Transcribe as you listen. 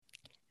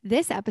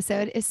This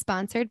episode is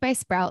sponsored by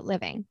Sprout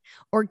Living,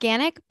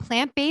 organic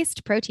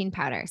plant-based protein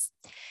powders.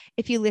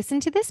 If you listen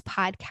to this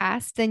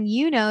podcast, then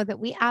you know that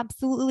we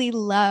absolutely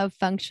love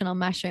functional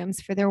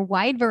mushrooms for their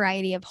wide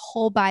variety of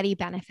whole body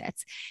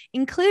benefits,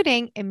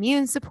 including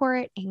immune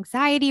support,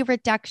 anxiety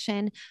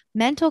reduction,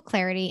 mental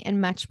clarity, and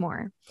much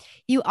more.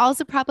 You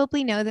also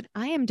probably know that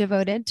I am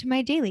devoted to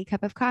my daily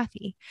cup of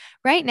coffee.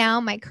 Right now,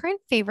 my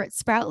current favorite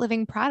Sprout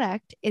Living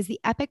product is the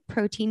Epic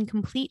Protein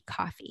Complete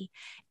Coffee.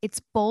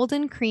 It's bold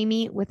and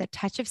creamy with a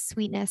touch of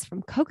sweetness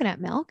from coconut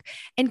milk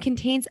and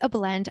contains a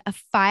blend of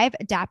 5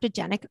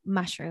 adaptogenic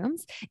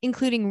mushrooms,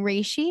 including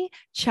reishi,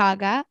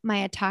 chaga,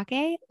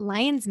 maitake,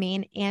 lion's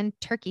mane, and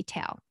turkey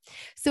tail.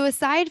 So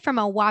aside from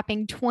a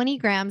whopping 20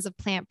 grams of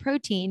plant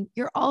protein,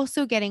 you're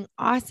also getting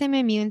awesome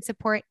immune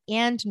support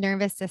and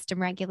nervous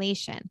system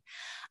regulation.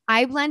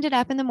 I blend it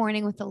up in the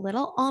morning with a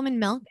little almond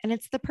milk, and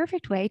it's the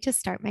perfect way to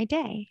start my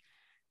day.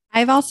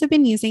 I've also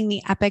been using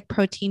the Epic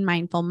Protein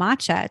Mindful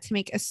Matcha to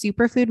make a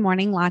superfood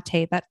morning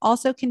latte that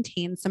also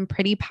contains some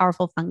pretty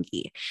powerful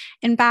fungi.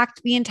 In fact,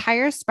 the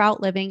entire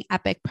Sprout Living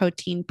Epic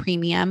Protein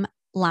Premium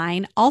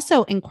line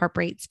also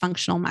incorporates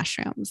functional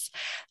mushrooms.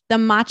 The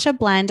matcha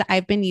blend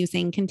I've been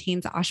using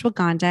contains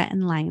ashwagandha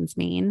and lion's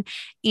mane.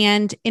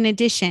 And in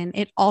addition,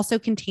 it also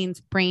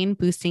contains brain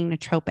boosting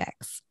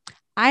nootropics.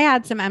 I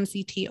add some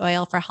MCT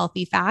oil for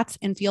healthy fats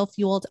and feel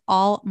fueled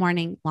all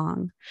morning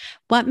long.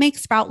 What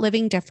makes Sprout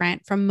Living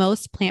different from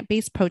most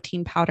plant-based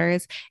protein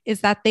powders is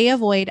that they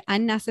avoid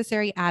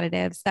unnecessary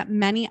additives that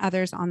many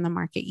others on the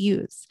market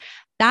use.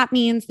 That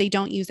means they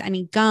don't use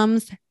any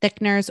gums,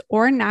 thickeners,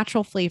 or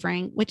natural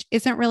flavoring, which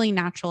isn't really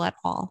natural at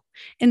all.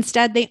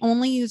 Instead, they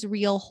only use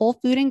real whole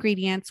food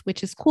ingredients,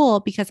 which is cool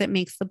because it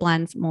makes the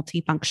blends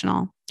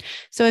multifunctional.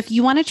 So if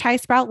you want to try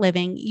Sprout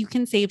Living, you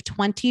can save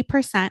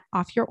 20%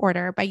 off your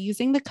order by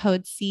using the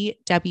code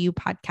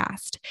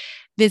CWPodcast.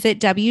 Visit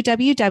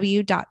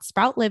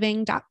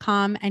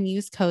www.sproutliving.com and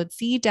use code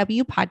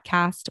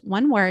CWPodcast,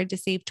 one word, to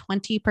save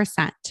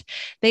 20%.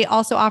 They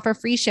also offer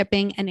free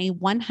shipping and a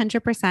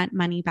 100%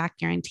 money back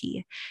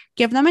guarantee.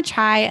 Give them a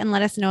try and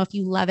let us know if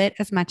you love it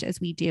as much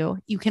as we do.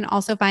 You can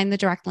also find the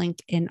direct link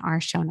in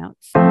our show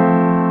notes.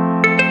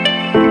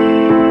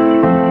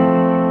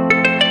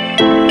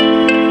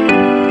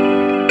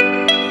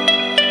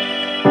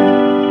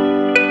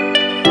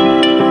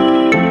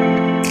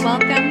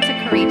 Welcome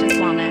to Courageous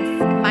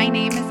Wellness. My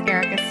name is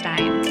Erica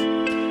Stein.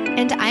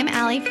 And I'm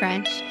Allie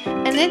French,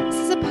 and this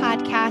is a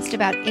podcast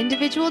about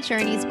individual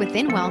journeys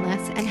within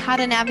wellness and how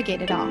to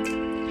navigate it all.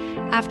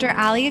 After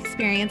Allie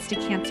experienced a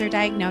cancer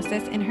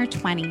diagnosis in her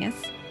 20s,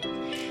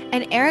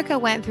 and Erica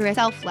went through a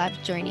self-love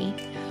journey,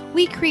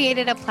 we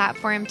created a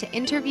platform to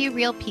interview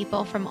real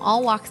people from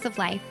all walks of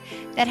life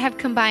that have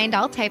combined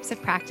all types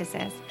of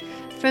practices.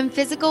 From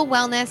physical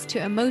wellness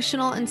to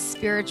emotional and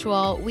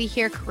spiritual, we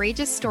hear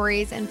courageous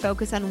stories and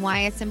focus on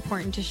why it's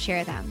important to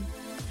share them.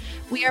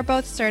 We are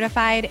both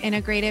certified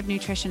integrative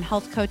nutrition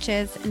health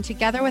coaches, and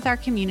together with our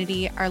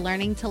community are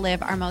learning to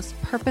live our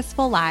most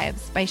purposeful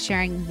lives by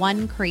sharing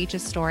one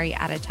courageous story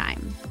at a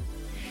time.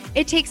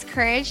 It takes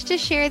courage to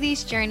share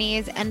these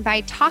journeys, and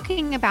by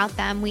talking about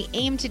them, we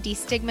aim to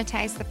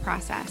destigmatize the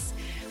process.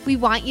 We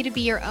want you to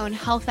be your own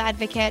health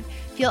advocate,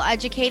 feel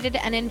educated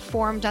and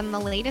informed on the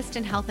latest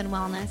in health and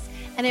wellness,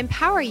 and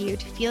empower you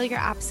to feel your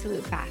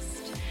absolute best.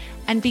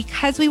 And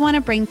because we want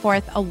to bring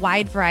forth a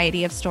wide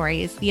variety of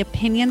stories, the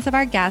opinions of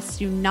our guests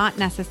do not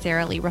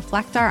necessarily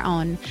reflect our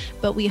own,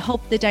 but we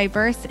hope the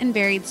diverse and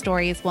varied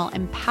stories will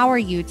empower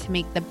you to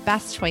make the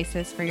best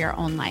choices for your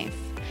own life.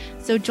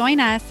 So join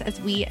us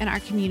as we and our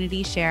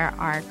community share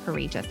our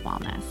courageous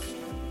wellness.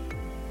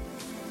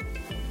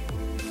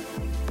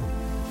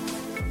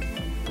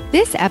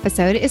 This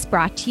episode is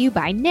brought to you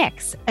by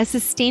Nix, a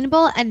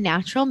sustainable and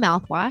natural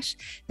mouthwash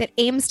that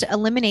aims to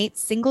eliminate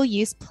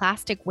single-use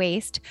plastic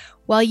waste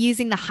while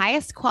using the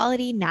highest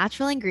quality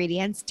natural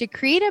ingredients to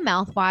create a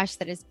mouthwash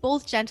that is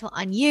both gentle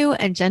on you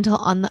and gentle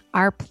on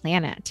our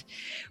planet.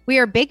 We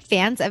are big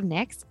fans of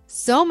Nix,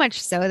 so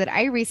much so that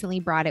I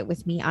recently brought it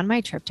with me on my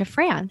trip to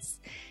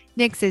France.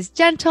 Nix is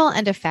gentle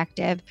and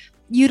effective,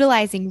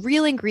 utilizing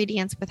real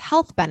ingredients with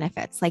health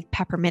benefits like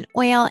peppermint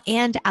oil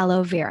and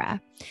aloe vera.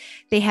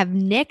 They have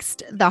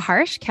nixed the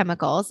harsh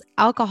chemicals,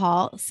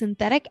 alcohol,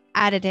 synthetic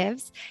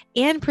additives,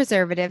 and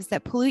preservatives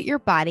that pollute your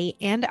body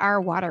and our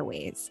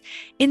waterways,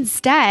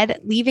 instead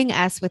leaving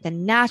us with a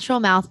natural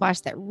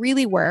mouthwash that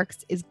really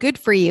works, is good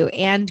for you,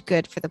 and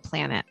good for the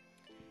planet.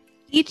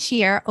 Each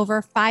year,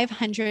 over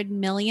 500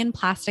 million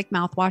plastic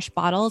mouthwash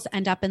bottles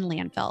end up in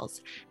landfills.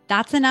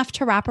 That's enough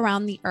to wrap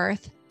around the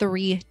earth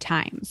 3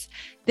 times.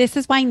 This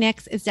is why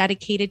Nix is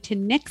dedicated to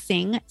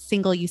nixing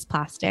single-use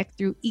plastic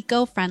through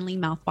eco-friendly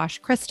mouthwash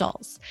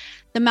crystals.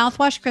 The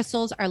mouthwash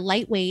crystals are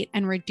lightweight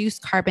and reduce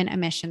carbon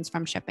emissions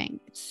from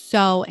shipping. It's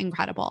so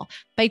incredible.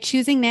 By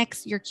choosing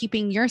Nix, you're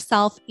keeping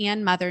yourself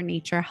and Mother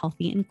Nature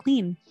healthy and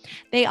clean.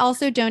 They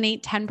also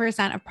donate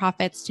 10% of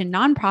profits to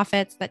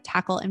nonprofits that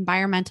tackle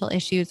environmental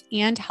issues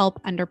and help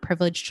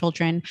underprivileged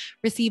children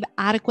receive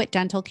adequate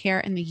dental care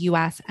in the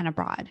US and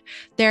abroad.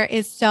 There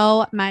is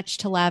so much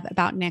to love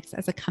about Nix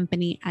as a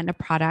company and a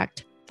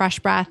product. Fresh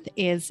Breath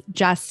is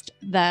just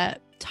the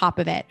top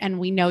of it, and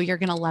we know you're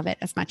going to love it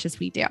as much as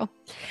we do.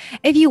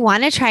 If you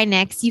want to try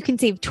Nix, you can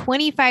save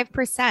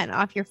 25%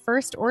 off your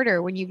first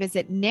order when you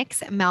visit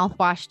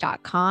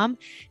nixmouthwash.com.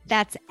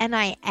 That's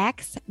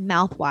NIX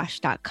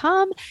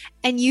mouthwash.com,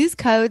 and use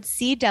code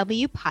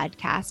CW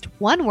podcast,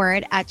 one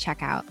word, at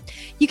checkout.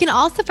 You can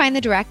also find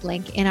the direct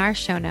link in our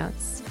show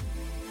notes.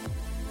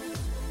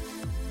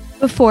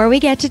 Before we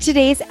get to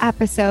today's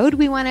episode,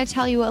 we want to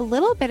tell you a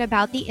little bit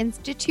about the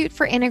Institute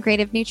for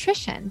Integrative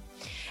Nutrition.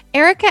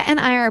 Erica and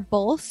I are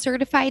both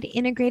certified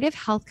integrative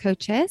health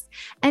coaches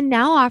and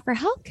now offer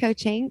health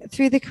coaching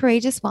through the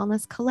Courageous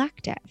Wellness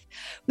Collective.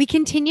 We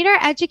continued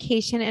our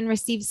education and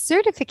received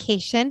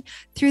certification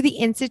through the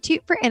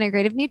Institute for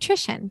Integrative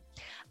Nutrition.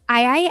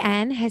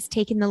 IIN has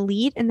taken the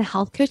lead in the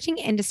health coaching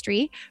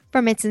industry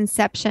from its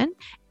inception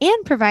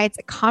and provides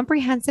a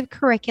comprehensive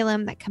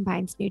curriculum that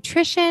combines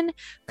nutrition,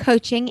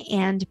 coaching,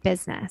 and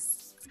business.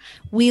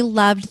 We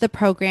loved the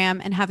program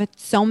and have had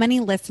so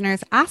many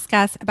listeners ask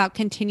us about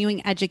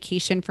continuing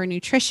education for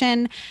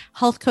nutrition,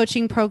 health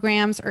coaching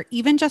programs, or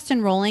even just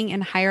enrolling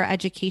in higher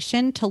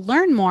education to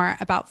learn more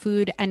about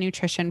food and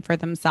nutrition for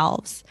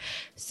themselves.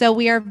 So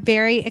we are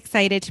very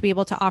excited to be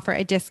able to offer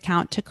a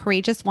discount to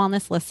Courageous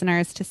Wellness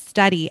listeners to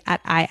study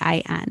at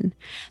IIN.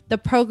 The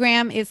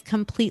program is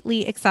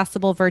completely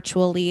accessible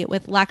virtually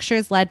with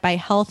lectures led by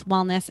health,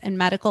 wellness, and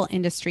medical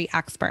industry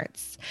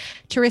experts.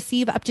 To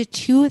receive up to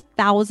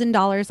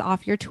 $2,000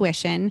 off your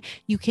tuition,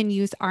 you can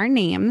use our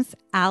names,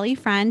 Allie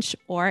French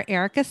or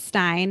Erica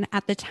Stein,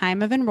 at the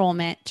time of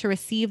enrollment to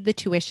receive the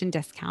tuition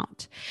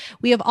discount.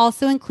 We have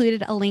also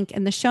included a link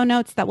in the show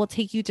notes that will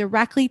take you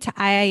directly to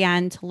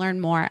IIN to learn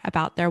more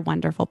about their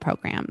wonderful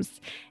programs.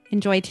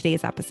 Enjoy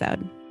today's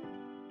episode.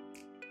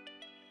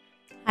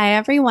 Hi,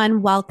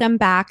 everyone. Welcome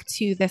back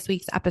to this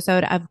week's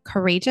episode of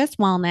Courageous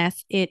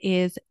Wellness. It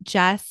is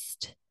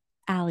just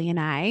Allie and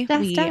I.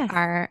 We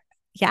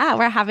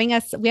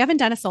haven't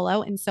done a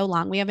solo in so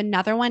long. We have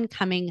another one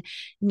coming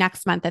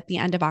next month at the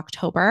end of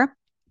October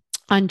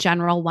on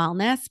general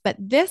wellness. But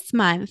this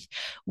month,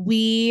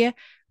 we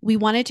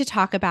wanted to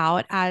talk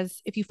about,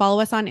 as if you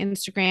follow us on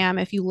Instagram,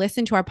 if you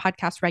listen to our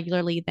podcast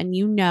regularly, then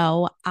you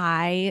know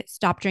I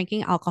stopped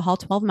drinking alcohol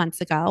 12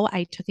 months ago.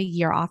 I took a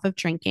year off of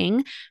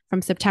drinking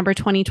from September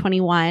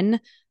 2021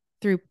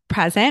 through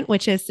present,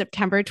 which is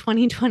September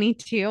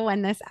 2022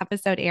 when this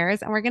episode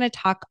airs. And we're going to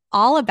talk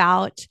all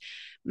about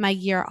my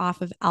year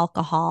off of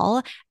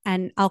alcohol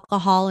and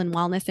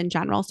wellness in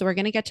general. So we're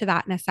going to get to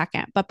that in a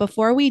second. But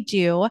before we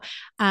do,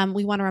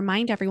 we want to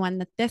remind everyone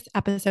that this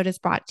episode is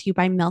brought to you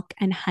by Milk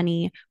and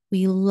Honey.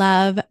 We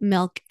love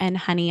Milk and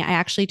Honey. I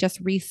actually just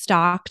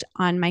restocked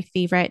on my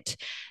favorite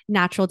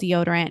natural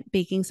deodorant,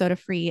 baking soda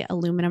free,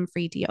 aluminum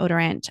free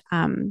deodorant.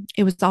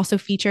 It was also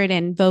featured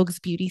in Vogue's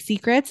Beauty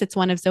Secrets. It's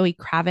one of Zoe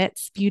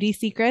Kravitz's beauty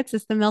secrets.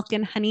 It's the Milk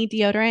and Honey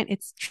deodorant.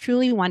 It's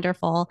truly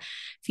wonderful.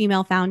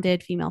 Female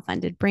founded, female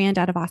funded brand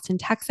out of Austin,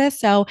 Texas.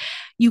 So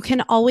you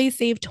can always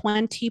save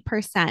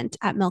 20%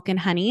 at Milk and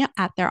Honey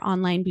at their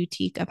online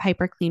boutique of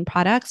hyper clean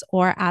products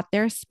or at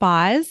their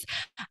spas,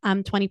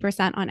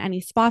 20% on any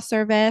spa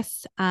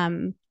service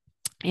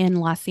in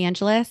Los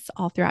Angeles,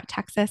 all throughout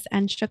Texas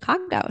and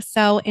Chicago.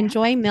 So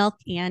enjoy Milk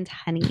and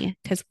Honey,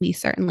 because we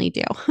certainly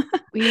do.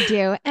 We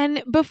do.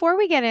 And before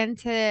we get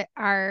into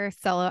our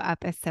solo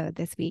episode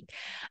this week,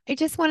 I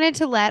just wanted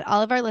to let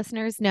all of our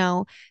listeners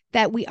know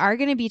that we are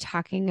going to be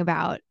talking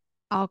about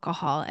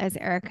alcohol, as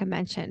Erica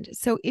mentioned.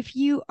 So if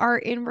you are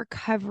in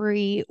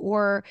recovery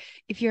or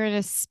if you're in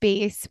a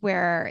space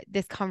where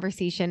this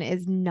conversation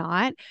is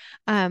not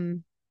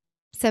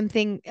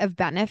something of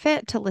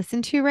benefit to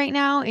listen to right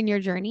now in your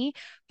journey,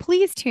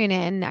 please tune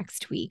in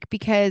next week,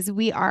 because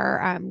we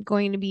are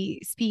going to be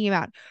speaking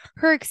about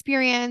her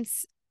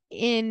experience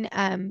in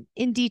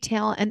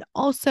detail. And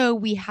also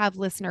we have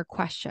listener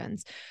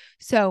questions.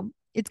 So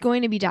it's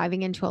going to be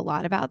diving into a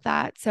lot about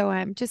that. So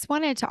just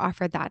wanted to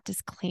offer that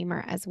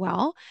disclaimer as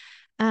well.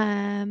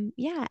 And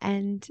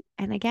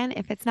again,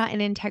 if it's not in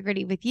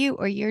integrity with you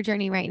or your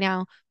journey right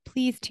now,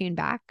 please tune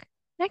back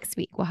next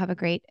week. We'll have a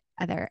great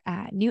other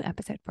new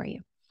episode for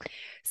you.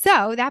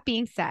 So that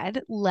being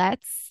said,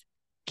 let's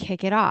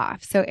kick it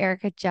off. So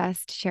Erica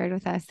just shared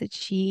with us that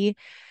she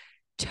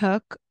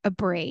took a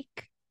break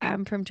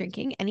from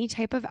drinking any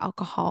type of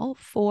alcohol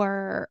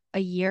for a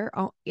year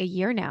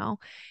now.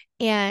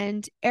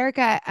 And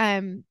Erica,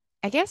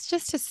 I guess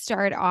just to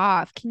start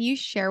off, can you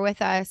share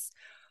with us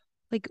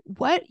like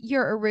what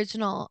your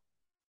original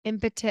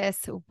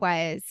impetus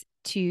was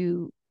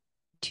to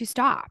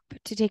stop,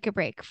 to take a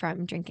break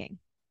from drinking?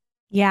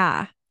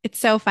 Yeah. It's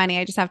so funny.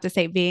 I just have to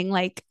say, being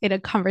like in a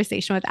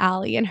conversation with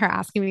Allie and her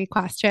asking me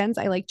questions,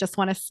 I like just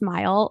want to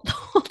smile the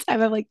whole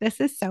time. I'm like,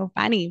 this is so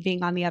funny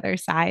being on the other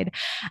side.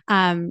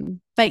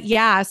 But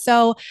yeah,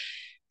 so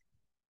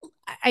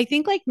I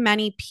think like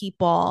many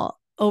people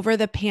over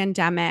the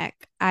pandemic,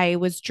 I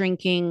was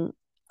drinking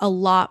a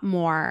lot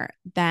more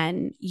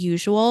than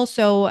usual.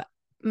 So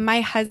my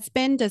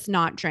husband does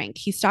not drink.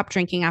 He stopped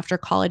drinking after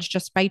college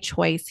just by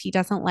choice. He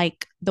doesn't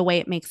like the way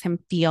it makes him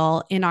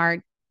feel. In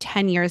our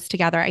 10 years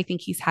together, I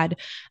think he's had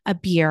a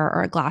beer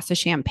or a glass of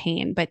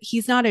champagne, but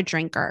he's not a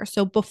drinker.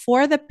 So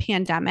before the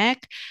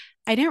pandemic,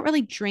 I didn't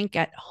really drink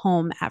at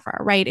home ever,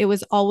 right? It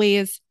was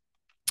always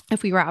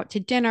if we were out to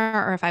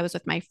dinner or if I was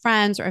with my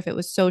friends or if it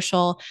was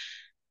social,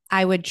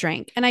 I would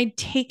drink. And I'd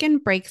taken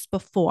breaks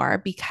before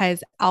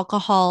because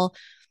alcohol,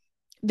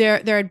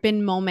 there had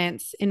been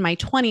moments in my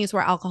 20s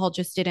where alcohol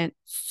just didn't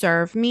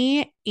serve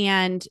me.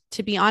 And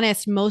to be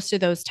honest, most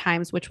of those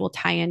times, which will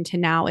tie into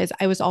now, is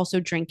I was also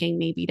drinking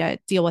maybe to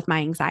deal with my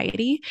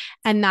anxiety.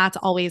 And that's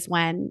always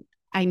when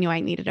I knew I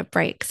needed a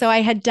break. So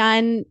I had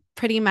done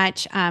pretty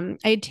much, I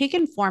had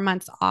taken 4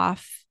 months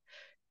off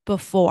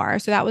before.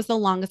 So that was the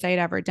longest I had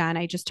ever done.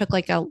 I just took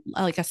like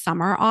a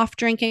summer off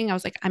drinking. I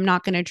was like, I'm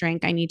not going to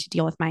drink. I need to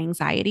deal with my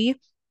anxiety.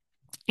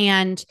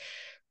 And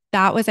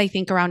that was, I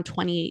think, around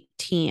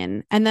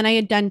 2018. And then I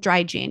had done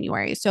dry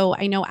January. So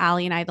I know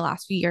Allie and I, the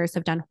last few years,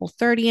 have done Whole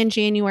 30 in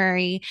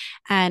January.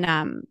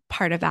 And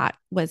part of that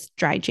was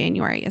dry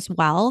January as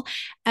well.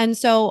 And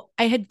so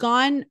I had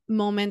gone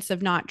moments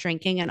of not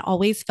drinking and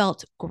always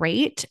felt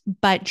great.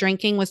 But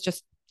drinking was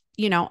just,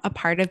 a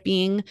part of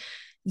being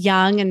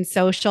young and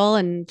social,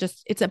 and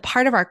just it's a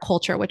part of our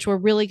culture, which we're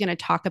really going to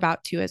talk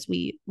about too, as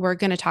we're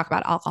going to talk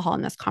about alcohol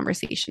in this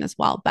conversation as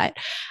well. But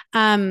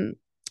um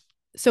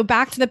so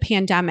back to the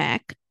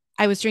pandemic,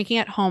 I was drinking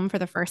at home for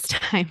the first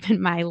time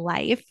in my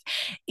life,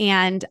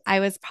 and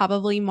I was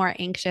probably more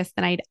anxious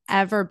than I'd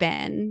ever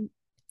been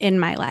in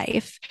my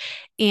life.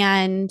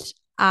 And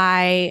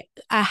a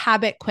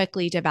habit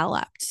quickly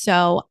developed.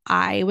 So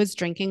I was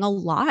drinking a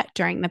lot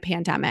during the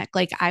pandemic.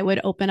 Like I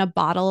would open a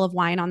bottle of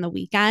wine on the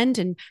weekend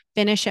and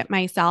finish it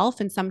myself.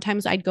 And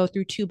sometimes I'd go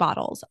through 2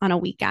 bottles on a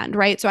weekend,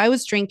 right? So I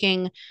was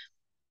drinking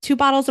 2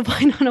 bottles of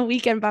wine on a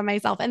weekend by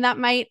myself. And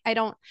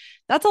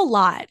that's a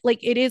lot. Like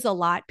it is a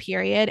lot,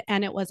 period.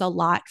 And it was a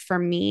lot for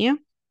me.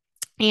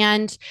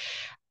 And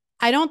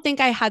I don't think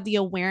I had the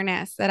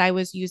awareness that I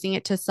was using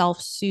it to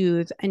self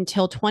soothe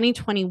until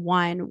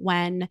 2021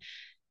 when,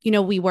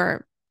 we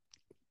were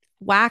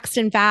waxed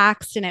and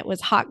vaxed and it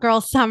was hot girl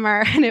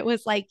summer and it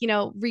was like,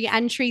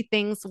 reentry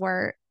things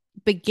were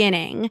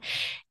beginning.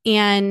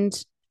 And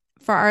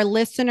for our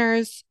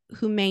listeners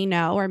who may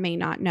know or may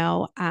not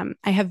know,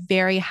 I have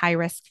very high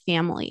risk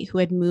family who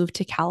had moved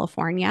to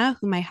California,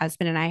 who my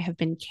husband and I have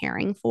been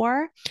caring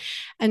for.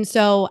 And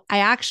so I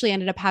actually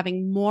ended up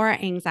having more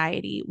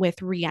anxiety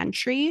with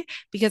reentry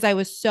because I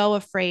was so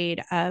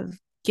afraid of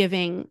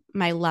giving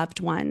my loved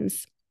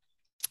ones,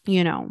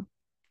 you know,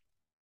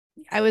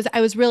 I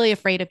was really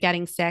afraid of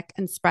getting sick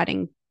and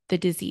spreading the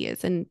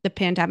disease, and the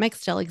pandemic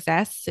still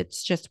exists.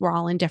 It's just we're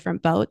all in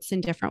different boats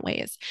in different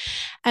ways.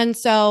 And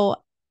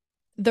so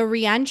the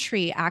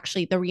reentry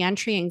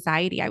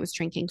anxiety, I was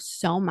drinking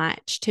so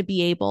much to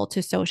be able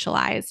to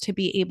socialize, to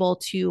be able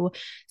to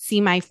see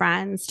my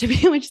friends,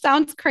 which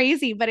sounds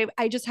crazy, but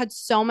I just had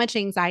so much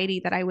anxiety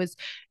that I was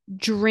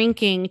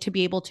drinking to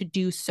be able to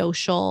do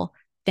social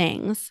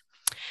things.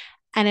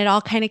 And it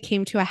all kind of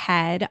came to a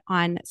head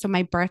so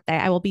my birthday,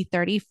 I will be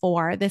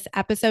 34. This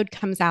episode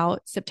comes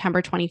out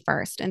September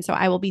 21st. And so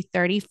I will be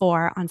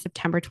 34 on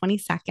September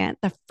 22nd,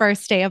 the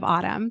first day of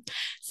autumn.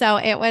 So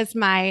it was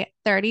my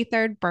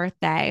 33rd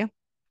birthday.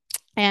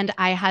 And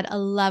I had a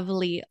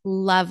lovely,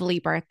 lovely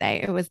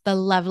birthday. It was the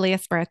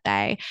loveliest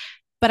birthday.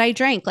 But I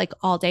drank like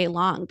all day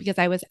long because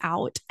I was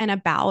out and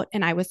about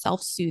and I was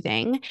self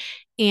soothing.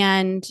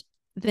 And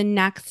the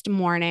next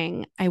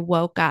morning, I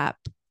woke up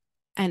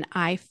and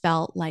I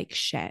felt like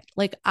shit.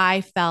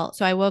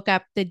 So I woke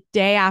up the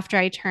day after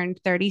I turned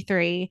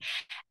 33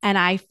 and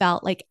I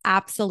felt like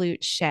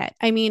absolute shit.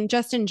 I mean,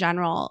 just in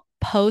general,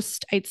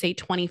 I'd say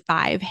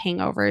 25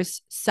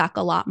 hangovers suck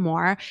a lot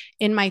more.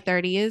 In my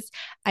 30s,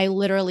 I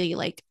literally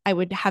I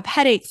would have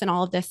headaches and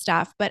all of this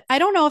stuff, but I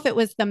don't know if it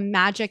was the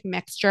magic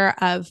mixture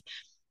of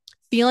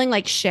feeling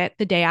like shit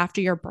the day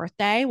after your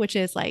birthday, which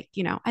is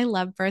I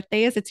love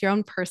birthdays. It's your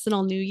own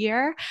personal new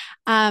year.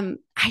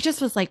 I just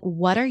was like,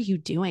 what are you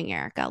doing,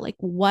 Erica? Like,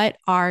 what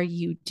are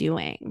you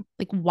doing?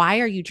 Like, why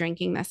are you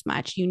drinking this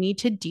much? You need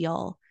to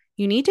deal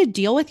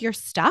with your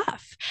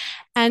stuff.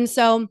 And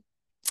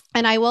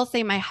I will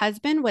say my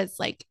husband was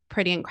like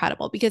pretty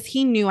incredible because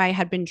he knew I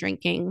had been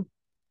drinking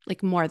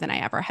like more than I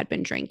ever had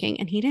been drinking.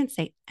 And he didn't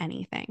say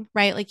anything,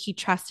 right? Like he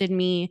trusted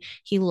me.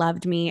 He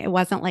loved me. It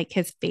wasn't like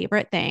his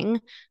favorite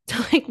thing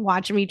to like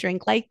watch me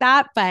drink like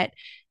that, but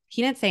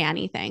he didn't say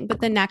anything.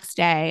 But the next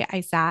day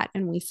I sat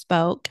and we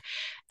spoke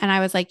and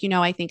I was like,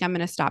 I think I'm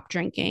going to stop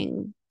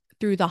drinking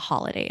through the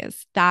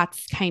holidays.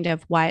 That's kind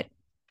of what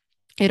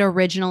it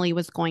originally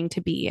was going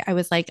to be. I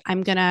was like,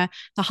 the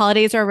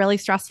holidays are a really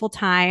stressful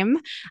time.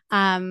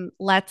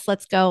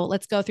 Let's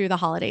go through the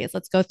holidays.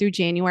 Let's go through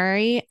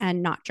January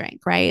and not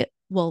drink, right?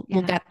 We'll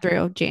Yeah. get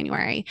through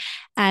January.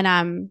 And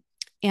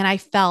I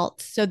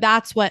felt, so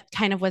that's what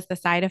kind of was the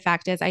side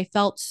effect, is I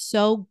felt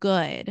so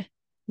good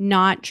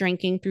not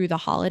drinking through the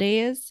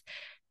holidays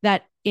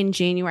that in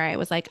January I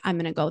was like, I'm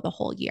going to go the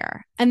whole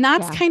year. And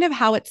that's Yeah. kind of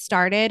how it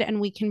started.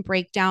 And we can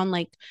break down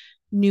like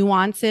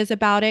nuances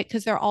about it,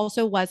 because there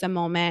also was a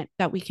moment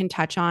that we can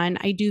touch on.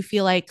 I do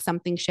feel like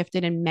something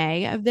shifted in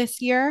May of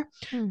this year,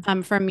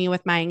 Hmm. for me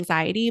with my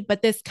anxiety,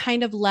 but this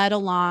kind of led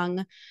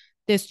along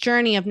this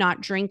journey of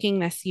not drinking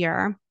this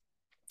year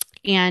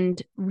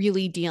and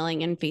really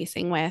dealing and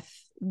facing with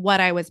what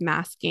I was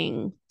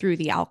masking through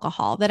the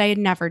alcohol that I had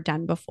never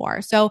done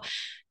before. So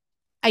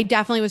I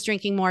definitely was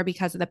drinking more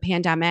because of the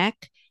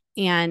pandemic.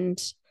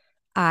 And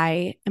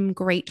I am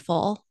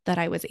grateful that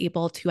I was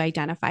able to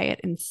identify it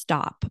and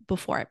stop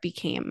before it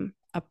became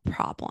a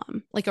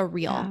problem, like a Yeah.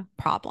 real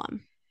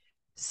problem.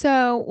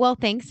 So, well,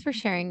 thanks for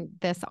sharing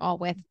this all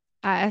with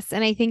us.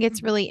 And I think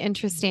it's really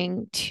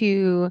interesting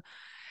to,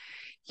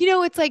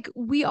 it's like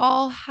we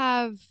all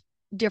have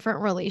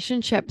different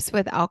relationships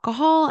with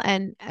alcohol.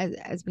 And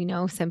as we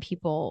know, some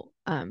people,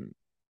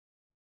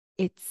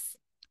 it's,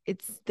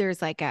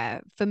 there's like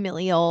a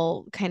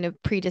familial kind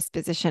of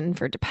predisposition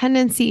for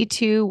dependency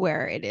too,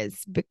 where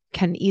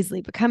can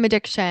easily become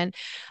addiction.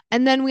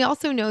 And then we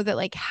also know that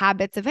like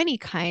habits of any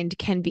kind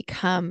can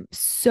become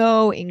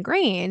so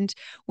ingrained,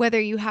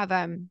 whether you have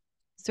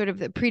sort of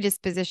the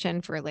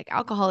predisposition for like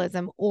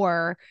alcoholism,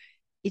 or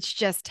it's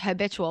just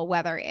habitual,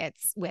 whether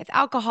it's with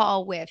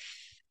alcohol, with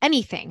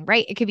anything,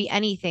 right? It could be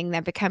anything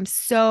that becomes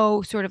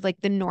so sort of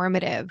like the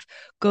normative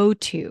go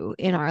to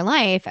in our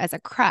life as a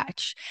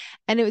crutch.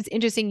 And it was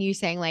interesting you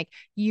saying like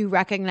you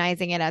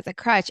recognizing it as a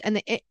crutch.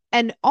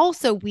 And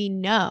also we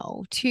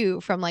know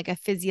too, from like a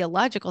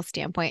physiological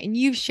standpoint, and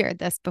you've shared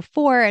this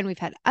before, and we've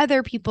had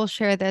other people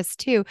share this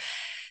too,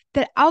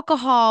 that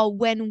alcohol,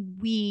 when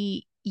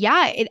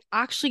it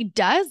actually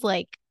does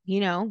like,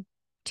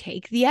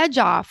 take the edge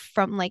off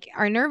from like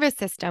our nervous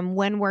system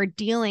when we're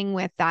dealing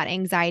with that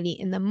anxiety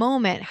in the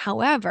moment.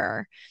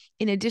 However,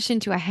 in addition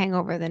to a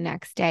hangover the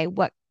next day,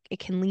 what it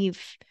can leave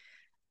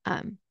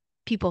um,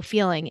 people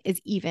feeling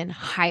is even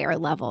higher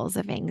levels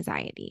of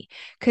anxiety,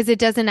 because it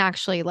doesn't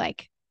actually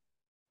like,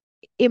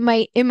 it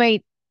might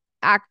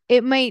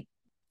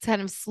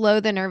kind of slow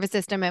the nervous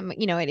system.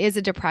 It is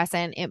a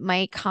depressant. It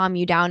might calm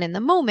you down in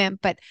the moment,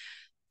 but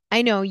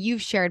I know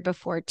you've shared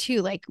before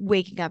too, like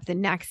waking up the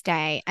next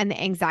day and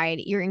the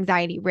anxiety, your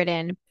anxiety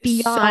ridden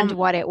beyond So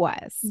what it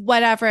was.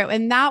 whatever.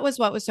 And that was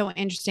what was so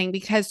interesting,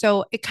 because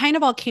so it kind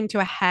of all came to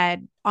a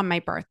head on my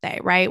birthday,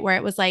 right? Where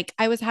it was like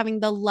I was having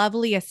the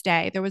loveliest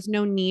day. There was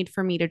no need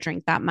for me to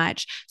drink that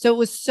much. So it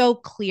was so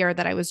clear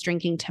that I was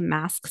drinking to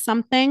mask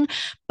something.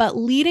 But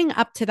leading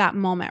up to that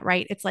moment,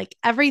 right? It's like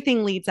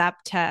everything leads up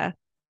to,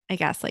 I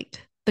guess,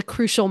 like the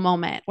crucial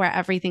moment where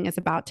everything is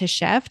about to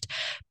shift.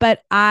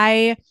 But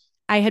I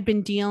had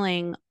been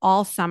dealing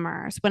all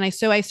summers I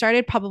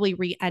started probably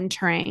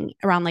re-entering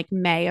around like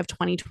May of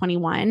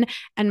 2021,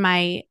 and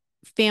my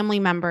family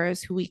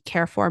members who we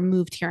care for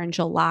moved here in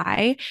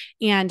July.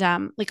 And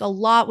like a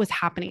lot was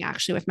happening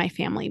actually with my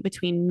family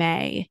between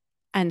May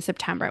and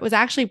September. It was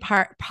actually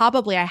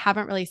probably, I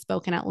haven't really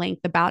spoken at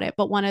length about it,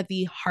 but one of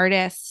the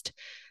hardest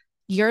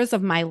years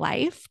of my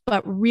life.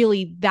 But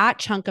really, that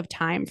chunk of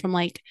time from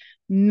like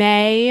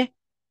May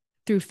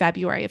through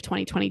February of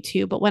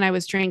 2022. But when I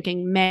was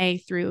drinking May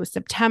through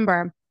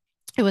September,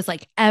 it was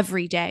like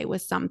every day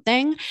was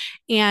something.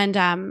 And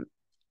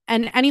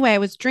anyway, I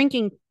was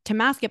drinking to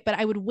mask it, but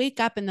I would wake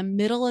up in the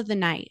middle of the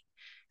night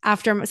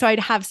after, so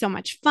I'd have so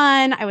much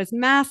fun. I was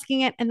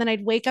masking it. And then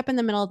I'd wake up in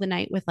the middle of the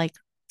night with like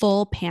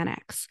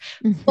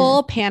Mm-hmm.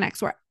 full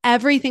panics where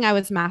everything I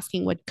was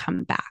masking would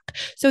come back.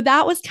 So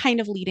that was kind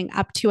of leading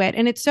up to it.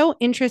 And it's so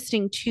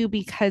interesting too,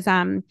 because,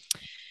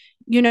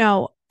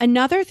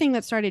 another thing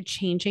that started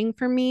changing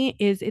for me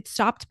is it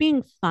stopped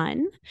being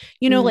fun.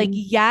 Like, Mm.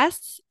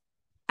 yes,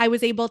 I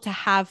was able to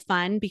have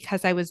fun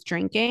because I was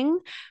drinking,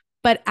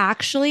 but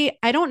actually,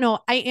 I don't know.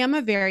 I am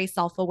a very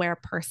self aware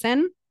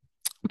person,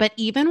 but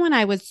even when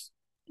I was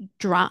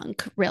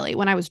drunk, really,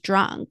 when I was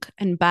drunk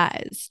and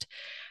buzzed,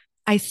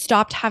 I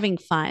stopped having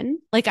fun.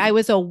 Like I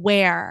was so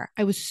aware,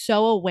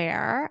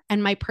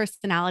 and my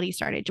personality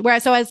started to,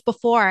 whereas, so as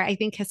before, I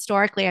think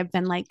historically I've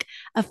been like,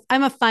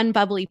 I'm a fun,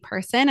 bubbly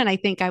person. And I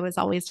think I was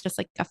always just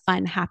like a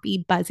fun,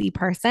 happy, buzzy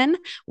person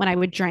when I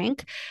would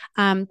drink.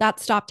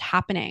 That stopped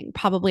happening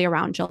probably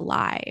around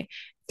July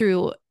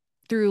through,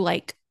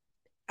 like,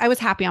 I was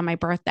happy on my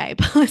birthday.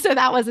 So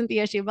that wasn't the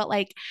issue. But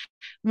like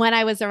when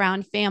I was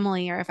around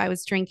family, or if I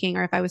was drinking,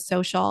 or if I was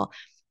social,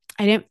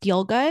 I didn't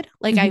feel good.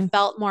 Like I Mm-hmm.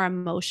 felt more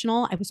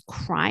emotional. I was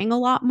crying a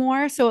lot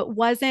more. So it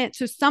wasn't,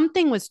 so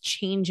something was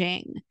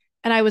changing,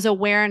 and I was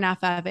aware enough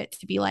of it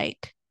to be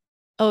like,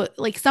 oh,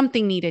 like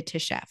something needed to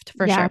shift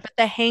for Yeah. sure. But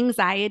the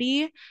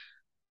anxiety,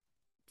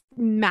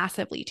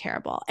 massively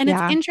terrible. And it's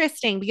Yeah.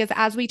 interesting because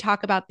as we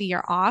talk about the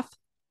year off,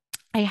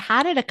 I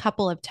had it a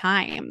couple of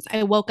times.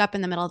 I woke up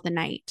in the middle of the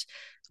night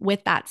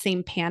with that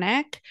same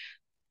panic,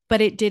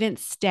 but it didn't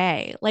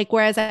stay. Like,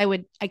 whereas I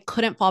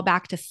couldn't fall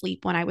back to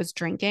sleep when I was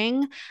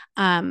drinking.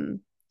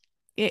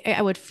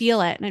 I would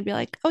feel it and I'd be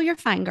like, oh, you're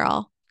fine,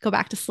 girl. Go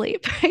back to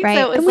sleep. Right. Right.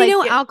 So it was And we like,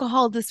 know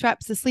alcohol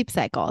disrupts the sleep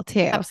cycle too.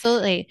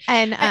 absolutely.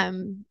 And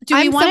do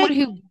we I'm want someone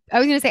who I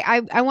was gonna say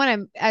I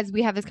want to, as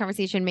we have this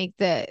conversation, make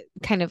the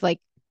kind of like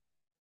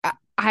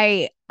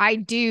I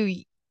do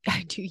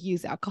I do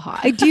use alcohol.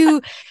 I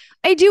do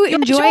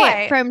enjoy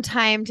it from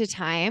time to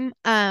time.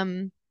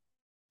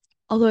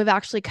 Although I've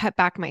actually cut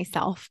back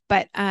myself,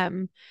 but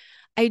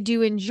I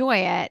do enjoy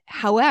it.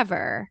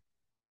 However,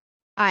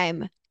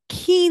 I'm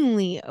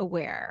keenly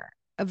aware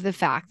of the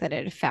fact that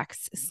it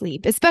affects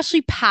sleep,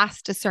 especially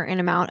past a certain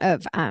amount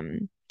of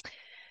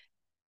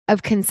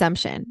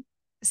consumption.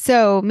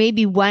 So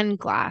maybe one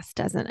glass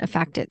doesn't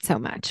affect it so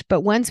much,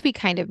 but once we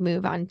kind of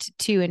move on to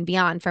two and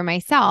beyond, for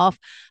myself,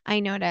 I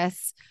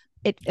notice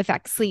it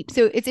affects sleep.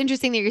 So it's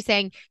interesting that you're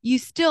saying you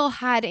still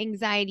had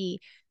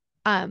anxiety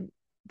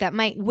that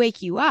might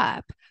wake you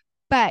up,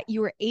 but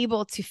you were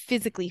able to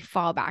physically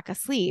fall back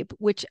asleep,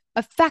 which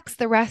affects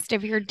the rest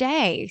of your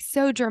day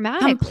so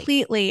dramatically.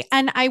 Completely.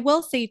 And I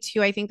will say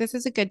too, I think this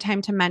is a good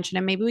time to mention,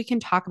 and maybe we can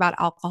talk about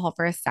alcohol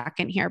for a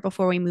second here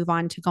before we move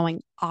on to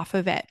going off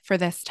of it for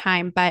this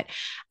time. But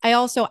I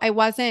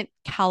wasn't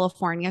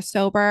California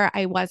sober.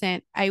 I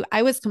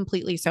was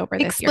completely sober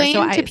this year.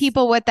 Explain to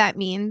people what that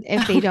means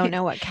if they don't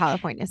know what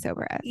California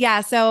sober is.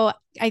 Yeah. So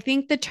I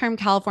think the term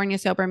California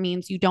sober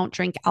means you don't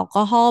drink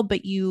alcohol,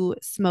 but you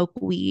smoke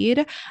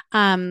weed.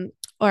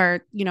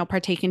 Or,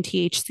 partake in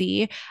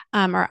THC,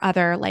 or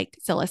other like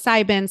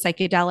psilocybin,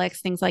 psychedelics,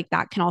 things like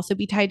that can also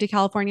be tied to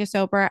California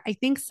sober. I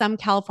think some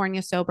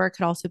California sober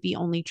could also be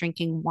only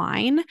drinking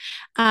wine.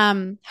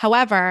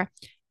 However,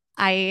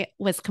 I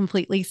was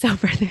completely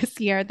sober this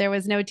year. There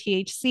was no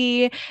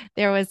THC.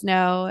 There was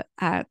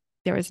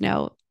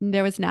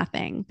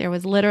nothing. There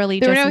was literally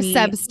there just were no me.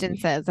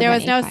 substances. There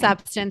was no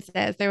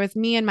substances. There was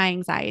me and my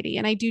anxiety.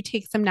 And I do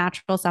take some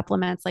natural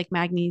supplements like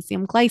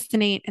magnesium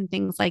glycinate and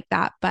things like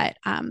that. But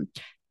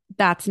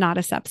that's not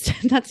a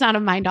substance. That's not a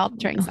mind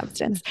altering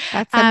substance.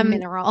 That's a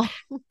mineral.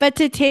 But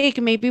to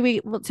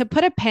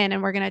put a pin,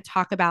 and we're going to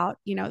talk about,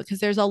 because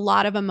there's a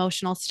lot of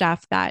emotional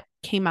stuff that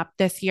came up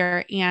this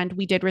year, and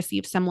we did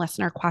receive some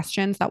listener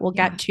questions that we'll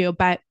get to.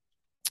 But,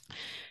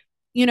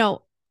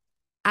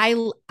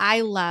 I've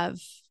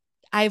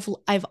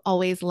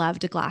always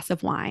loved a glass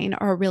of wine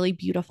or a really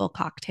beautiful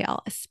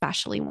cocktail,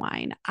 especially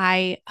wine.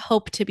 I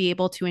hope to be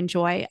able to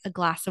enjoy a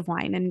glass of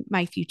wine in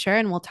my future,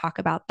 and we'll talk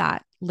about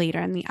that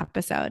later in the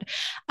episode.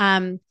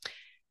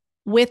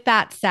 With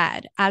that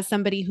said, as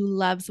somebody who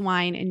loves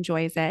wine,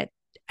 enjoys it,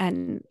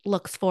 and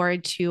looks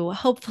forward to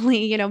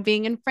hopefully,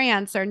 being in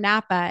France or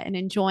Napa and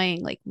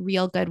enjoying like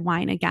real good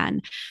wine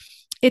again,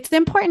 it's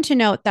important to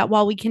note that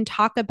while we can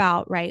talk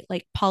about, right,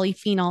 like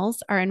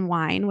polyphenols are in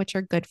wine, which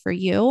are good for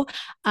you,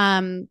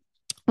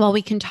 while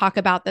we can talk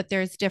about that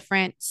there's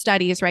different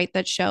studies, right,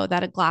 that show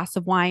that a glass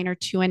of wine or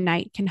two a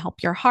night can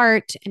help your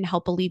heart and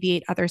help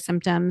alleviate other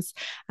symptoms.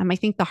 I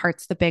think the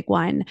heart's the big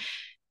one.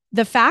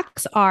 The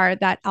facts are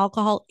that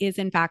alcohol is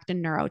in fact a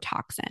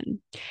neurotoxin.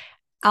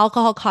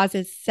 Alcohol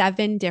causes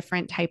 7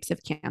 different types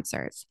of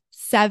cancers.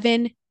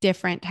 7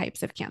 different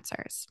types of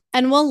cancers.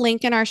 And we'll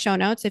link in our show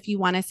notes if you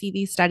want to see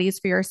these studies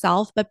for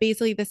yourself. But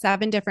basically, the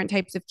 7 different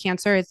types of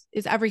cancer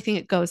is everything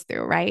it goes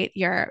through, right?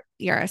 Your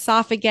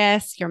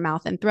esophagus, your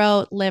mouth and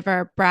throat,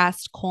 liver,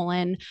 breast,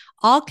 colon,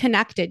 all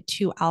connected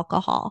to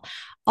alcohol.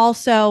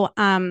 Also,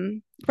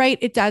 right,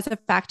 it does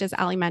affect, as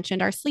Ali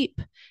mentioned, our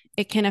sleep.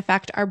 It can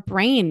affect our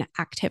brain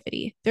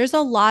activity. There's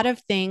a lot of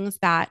things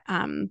that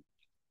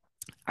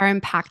are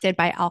impacted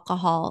by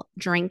alcohol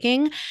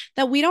drinking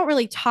that we don't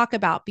really talk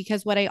about,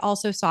 because what I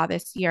also saw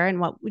this year, and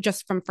what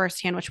just from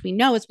firsthand, which we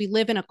know, is we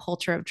live in a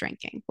culture of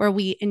drinking where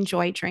we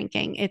enjoy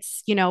drinking.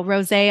 It's,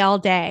 rosé all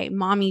day,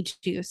 mommy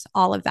juice,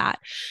 all of that.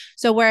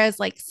 So whereas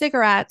like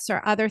cigarettes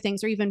or other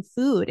things, or even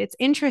food, it's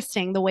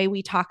interesting the way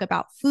we talk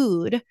about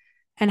food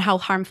and how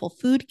harmful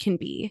food can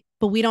be,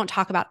 but we don't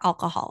talk about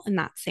alcohol in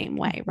that same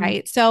way,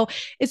 right? So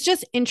it's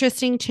just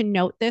interesting to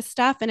note this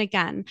stuff. And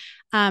again,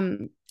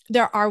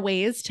 there are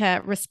ways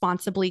to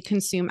responsibly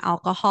consume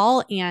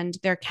alcohol, and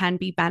there can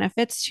be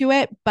benefits to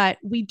it. But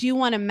we do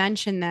want to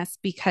mention this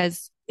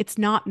because it's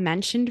not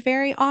mentioned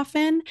very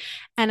often.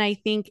 And I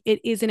think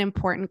it is an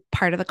important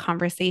part of the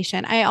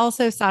conversation. I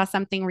also saw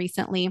something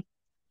recently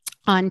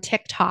on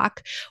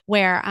TikTok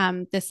where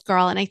this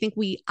girl, and I think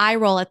I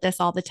roll at this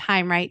all the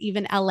time, right?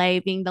 Even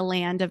LA being the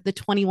land of the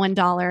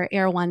 $21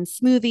 Erewhon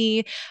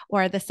smoothie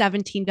or the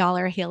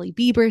 $17 Hailey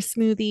Bieber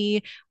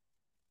smoothie.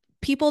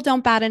 People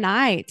don't bat an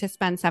eye to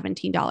spend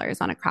 $17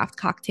 on a craft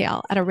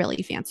cocktail at a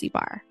really fancy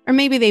bar. Or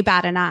maybe they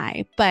bat an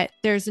eye, but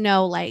there's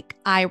no like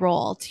eye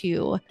roll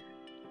to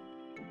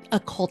a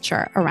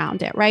culture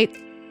around it, right?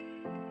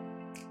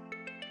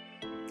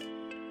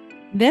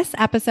 This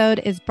episode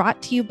is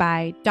brought to you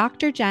by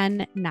Dr.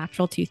 Jen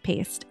Natural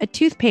Toothpaste, a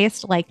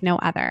toothpaste like no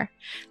other.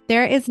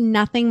 There is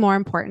nothing more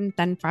important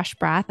than fresh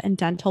breath and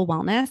dental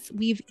wellness.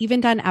 We've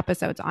even done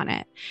episodes on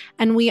it.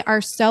 And we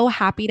are so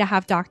happy to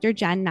have Dr.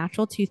 Jen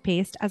Natural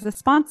Toothpaste as a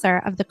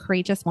sponsor of the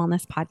Courageous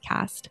Wellness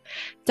podcast.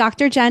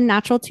 Dr. Jen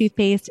Natural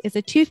Toothpaste is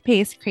a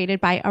toothpaste created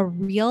by a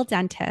real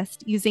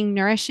dentist using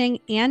nourishing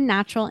and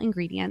natural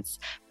ingredients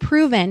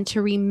proven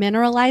to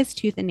remineralize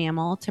tooth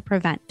enamel to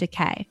prevent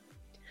decay.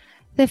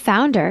 The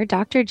founder,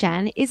 Dr.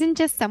 Jen, isn't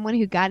just someone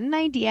who got an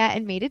idea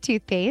and made a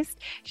toothpaste.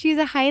 She's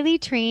a highly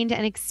trained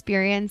and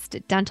experienced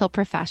dental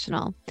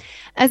professional.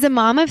 As a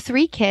mom of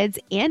 3 kids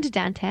and a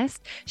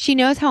dentist, she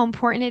knows how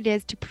important it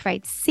is to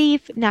provide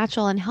safe,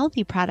 natural, and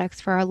healthy products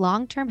for our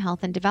long-term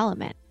health and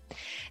development.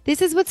 This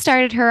is what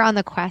started her on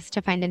the quest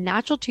to find a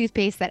natural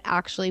toothpaste that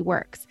actually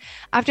works.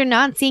 After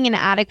not seeing an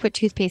adequate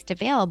toothpaste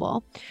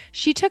available,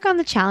 she took on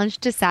the challenge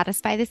to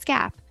satisfy this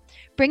gap.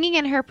 Bringing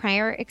in her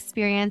prior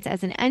experience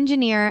as an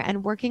engineer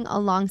and working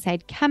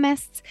alongside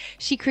chemists,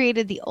 she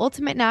created the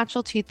ultimate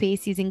natural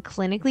toothpaste using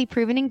clinically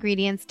proven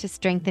ingredients to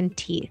strengthen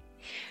teeth.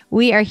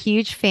 We are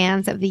huge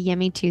fans of the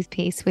Yummy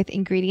toothpaste with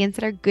ingredients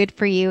that are good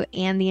for you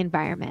and the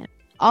environment.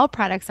 All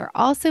products are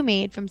also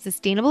made from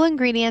sustainable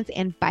ingredients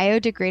and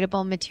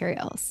biodegradable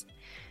materials.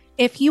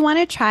 If you want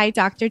to try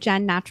Dr.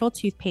 Jen Natural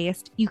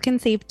Toothpaste, you can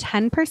save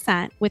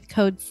 10% with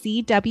code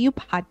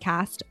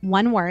CWPodcast,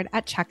 one word,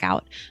 at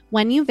checkout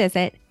when you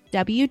visit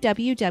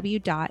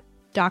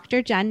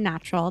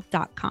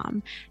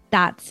www.drjennatural.com.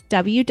 That's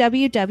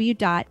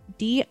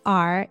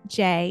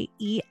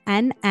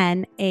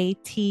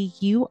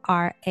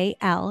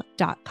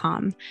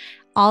www.drjennatural.com.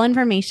 All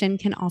information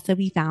can also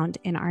be found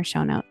in our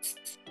show notes.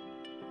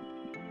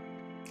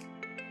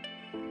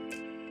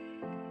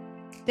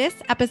 This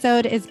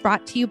episode is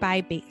brought to you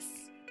by Base.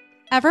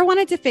 Ever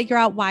wanted to figure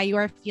out why you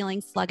are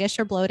feeling sluggish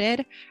or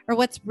bloated, or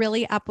what's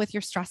really up with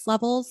your stress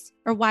levels,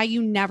 or why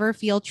you never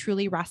feel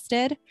truly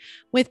rested?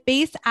 With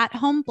Base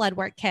at-home blood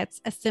work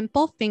kits, a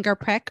simple finger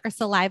prick or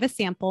saliva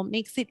sample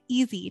makes it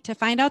easy to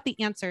find out the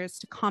answers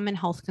to common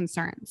health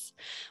concerns.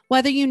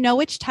 Whether you know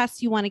which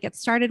tests you want to get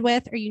started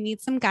with or you need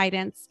some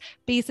guidance,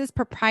 Base's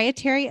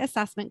proprietary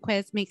assessment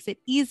quiz makes it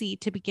easy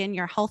to begin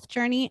your health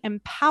journey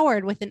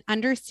empowered with an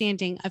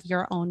understanding of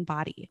your own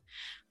body.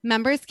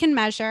 Members can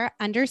measure,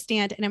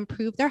 understand, and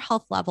improve their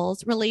health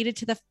levels related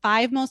to the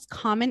 5 most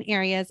common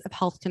areas of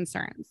health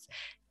concerns: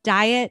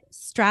 diet,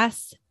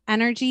 stress,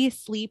 energy,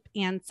 sleep,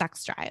 and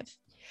sex drive.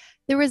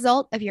 The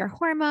result of your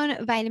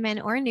hormone,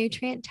 vitamin, or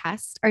nutrient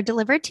tests are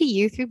delivered to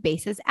you through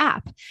Base's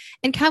app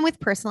and come with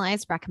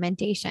personalized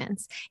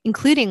recommendations,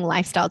 including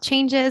lifestyle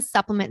changes,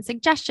 supplement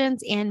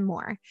suggestions, and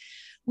more.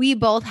 We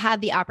both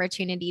had the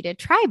opportunity to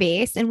try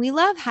Base, and we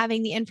love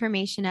having the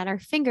information at our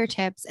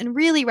fingertips and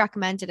really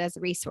recommend it as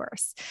a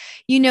resource.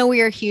 You know,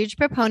 we are huge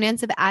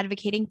proponents of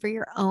advocating for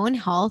your own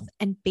health,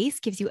 and Base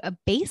gives you a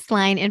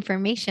baseline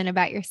information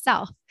about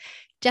yourself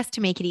just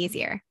to make it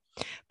easier.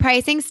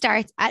 Pricing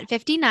starts at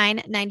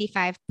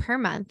 $59.95 per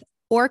month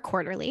or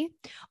quarterly,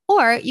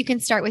 or you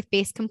can start with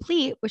Base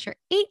Complete, which are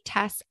 8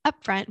 tests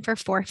upfront for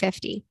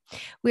 $450.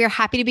 We are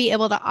happy to be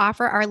able to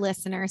offer our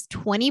listeners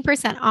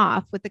 20%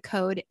 off with the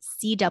code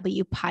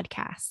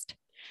CWPodcast.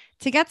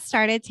 To get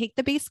started, take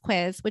the Base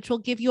quiz, which will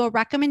give you a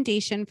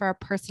recommendation for a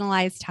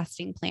personalized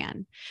testing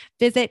plan.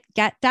 Visit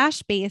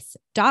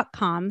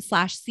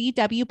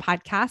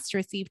get-base.com/CWPodcast to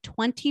receive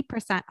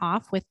 20%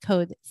 off with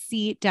code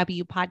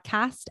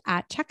CWPodcast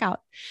at checkout.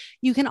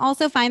 You can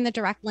also find the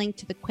direct link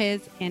to the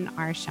quiz in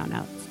our show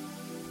notes.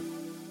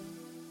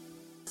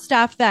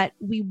 Stuff that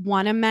we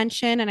want to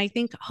mention, and I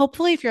think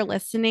hopefully if you're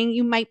listening,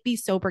 you might be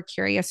sober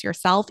curious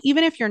yourself.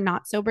 Even if you're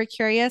not sober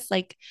curious,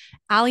 like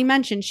Allie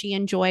mentioned, she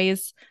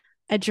enjoys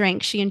a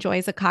drink, she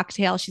enjoys a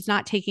cocktail, she's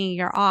not taking a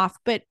year off,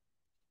 but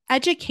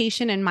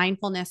education and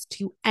mindfulness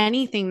to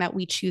anything that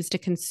we choose to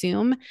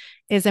consume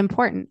is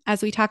important.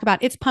 As we talk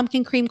about, it's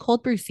pumpkin cream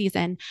cold brew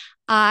season.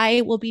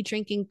 I will be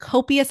drinking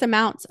copious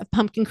amounts of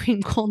pumpkin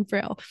cream cold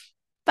brew,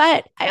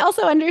 but I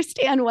also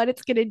understand what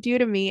it's going to do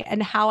to me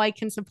and how I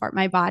can support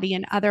my body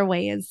in other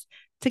ways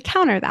to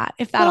counter that,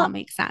 if that all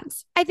makes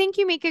sense. I think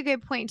you make a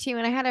good point too.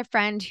 And I had a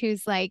friend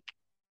who's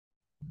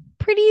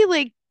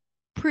pretty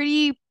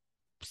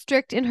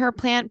strict in her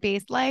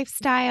plant-based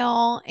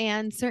lifestyle,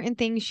 and certain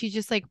things she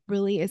just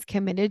really is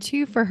committed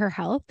to for her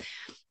health.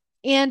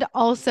 And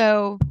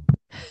also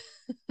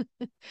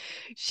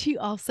she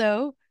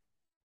also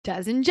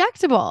does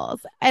injectables.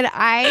 And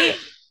I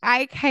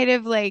kind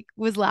of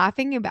was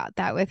laughing about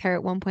that with her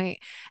at one point.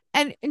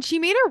 And she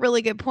made a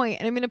really good point.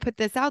 And I'm going to put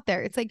this out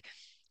there. It's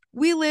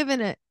we live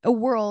in a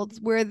world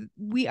where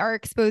we are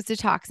exposed to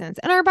toxins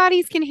and our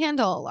bodies can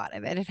handle a lot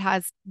of it. It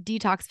has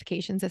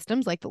detoxification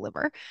systems like the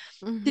liver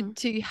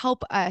to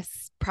help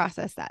us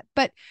process that.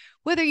 But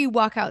whether you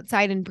walk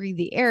outside and breathe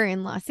the air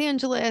in Los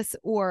Angeles,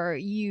 or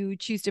you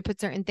choose to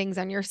put certain things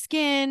on your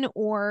skin,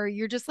 or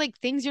you're just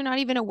things you're not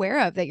even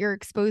aware of that you're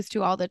exposed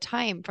to all the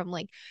time from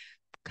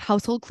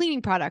household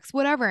cleaning products,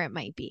 whatever it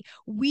might be,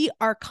 we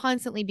are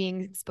constantly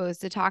being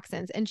exposed to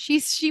toxins. And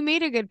she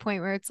made a good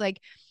point where it's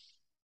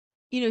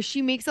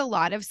she makes a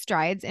lot of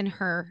strides in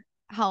her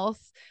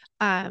health,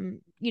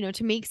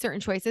 to make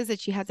certain choices that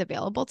she has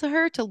available to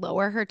her to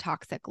lower her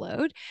toxic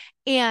load.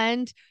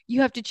 And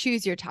you have to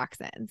choose your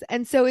toxins.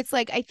 And so it's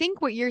like, I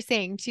think what you're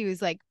saying too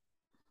is like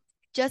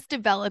just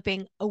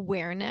developing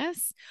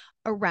awareness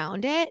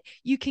around it.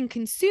 You can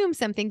consume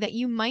something that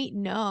you might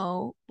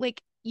know,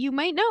 like you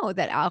might know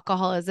that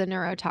alcohol is a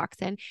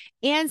neurotoxin,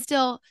 and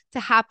still to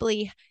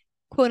happily,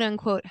 quote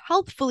unquote,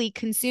 healthfully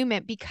consume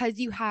it because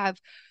you have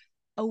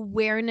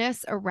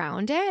awareness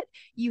around it.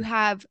 You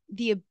have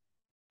the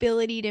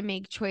ability to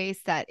make choice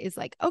that is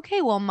like,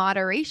 okay, well,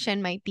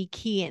 moderation might be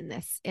key in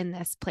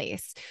this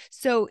place.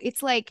 So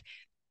it's like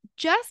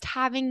just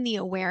having the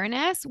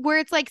awareness, where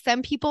it's like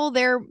some people,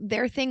 their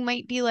thing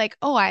might be like,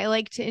 oh, I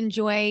like to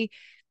enjoy,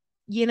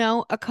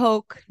 a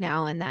Coke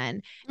now and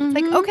then. It's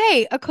like,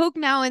 okay, a Coke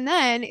now and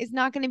then is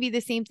not going to be the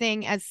same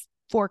thing as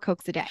 4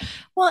 Cokes a day.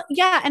 Well,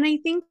 yeah. And I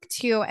think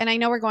too, and I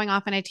know we're going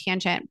off on a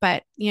tangent,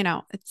 but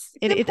It's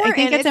I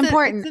think it's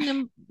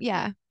important.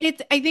 Yeah.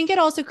 I think it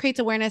also creates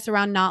awareness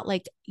around not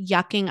like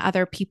yucking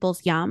other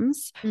people's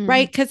yums, Mm.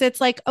 right? Cause it's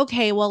like,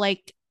 okay, well,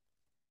 like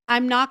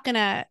I'm not going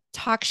to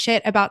talk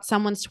shit about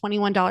someone's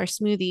 $21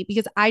 smoothie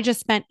because I just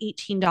spent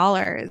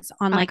 $18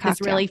 on like this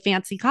really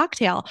fancy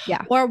cocktail,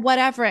 yeah, or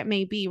whatever it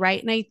may be.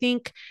 Right. And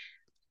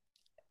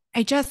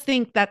I just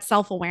think that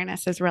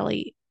self-awareness is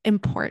really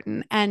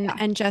important.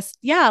 And just,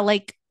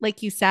 like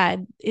you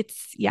said,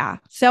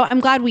 so I'm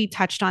glad we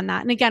touched on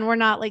that. And again, we're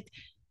not like,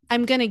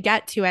 I'm going to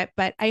get to it,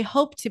 but I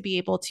hope to be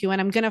able to,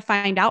 and I'm going to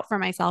find out for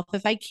myself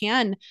if I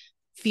can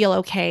feel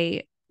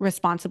okay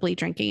responsibly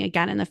drinking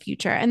again in the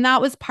future. And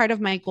that was part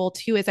of my goal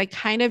too, is I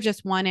kind of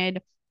just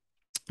wanted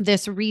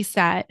this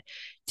reset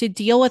to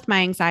deal with my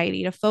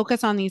anxiety, to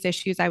focus on these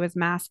issues I was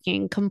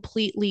masking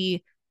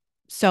completely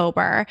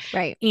sober.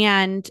 right.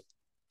 And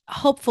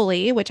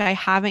hopefully, which I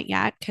haven't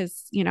yet,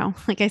 because,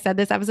 like I said,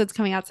 this episode's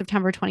coming out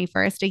September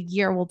 21st. A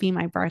year will be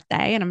my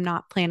birthday, and I'm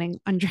not planning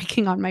on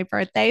drinking on my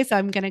birthday. So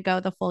I'm going to go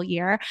the full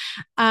year.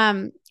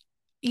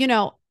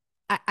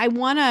 I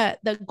want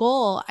the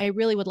goal, I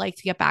really would like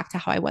to get back to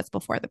how I was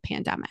before the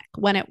pandemic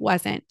when it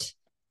wasn't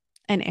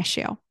an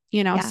issue,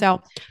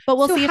 so, but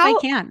we'll see if I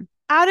can.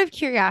 Out of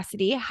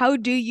curiosity, how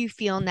do you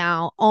feel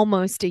now,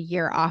 almost a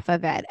year off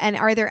of it? And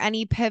are there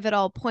any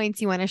pivotal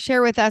points you want to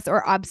share with us,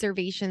 or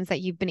observations that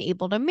you've been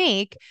able to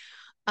make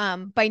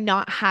by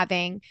not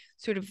having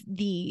sort of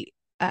the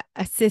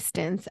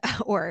assistance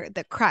or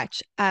the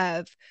crutch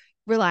of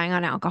relying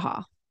on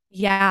alcohol?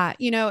 Yeah.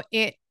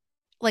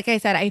 Like I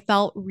said, I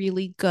felt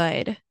really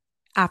good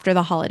after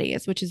the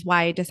holidays, which is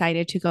why I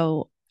decided to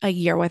go a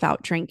year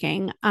without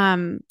drinking.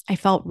 I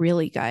felt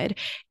really good.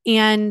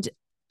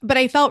 But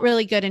I felt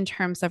really good in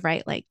terms of,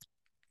 right, like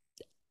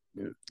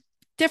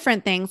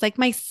different things. Like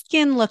my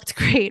skin looked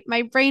great.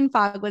 My brain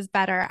fog was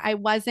better. I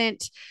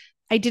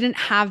didn't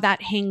have that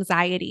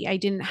anxiety. I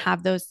didn't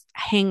have those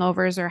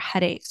hangovers or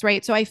headaches,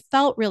 right? So I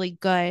felt really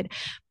good.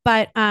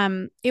 But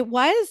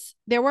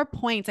there were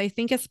points, I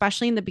think,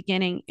 especially in the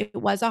beginning, it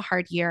was a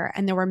hard year.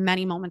 And there were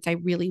many moments I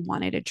really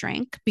wanted to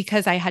drink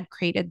because I had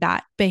created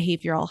that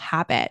behavioral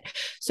habit.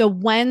 So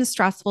when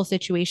stressful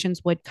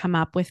situations would come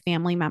up with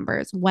family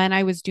members, when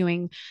I was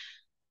doing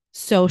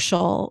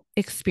social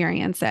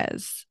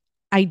experiences,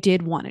 I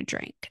did want to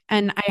drink.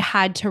 And I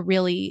had to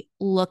really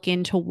look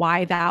into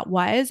why that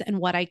was and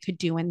what I could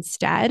do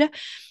instead.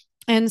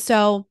 And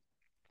so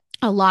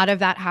a lot of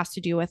that has to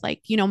do with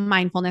like,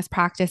 mindfulness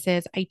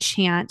practices. I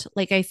chant,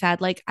 like I said,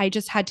 like I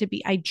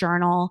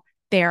journal,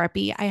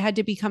 therapy. I had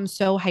to become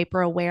so hyper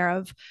aware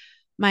of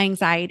my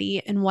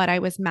anxiety and what I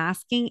was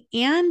masking,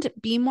 and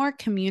be more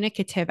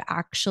communicative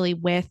actually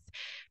with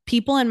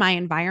people in my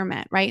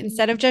environment, right? Mm-hmm.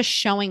 Instead of just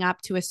showing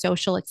up to a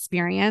social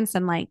experience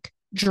and like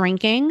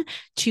drinking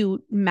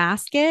to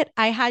mask it,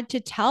 I had to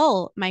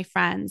tell my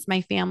friends,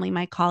 my family,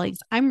 my colleagues,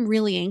 I'm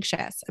really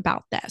anxious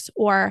about this,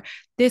 or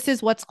this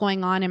is what's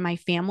going on in my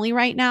family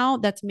right now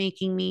that's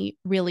making me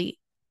really,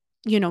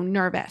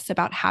 nervous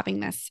about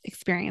having this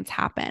experience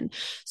happen.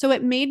 So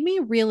it made me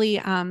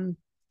really,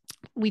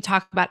 we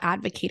talk about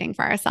advocating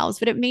for ourselves,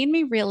 but it made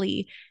me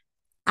really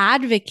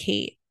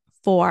advocate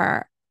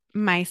for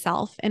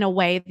myself in a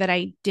way that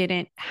I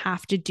didn't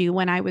have to do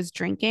when I was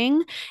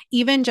drinking.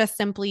 Even just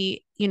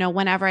simply,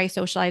 whenever I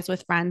socialize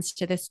with friends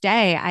to this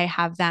day, I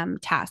have them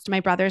test. My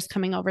brother's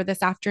coming over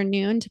this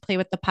afternoon to play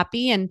with the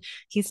puppy, and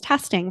he's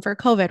testing for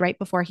COVID right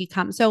before he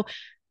comes. So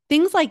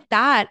things like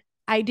that,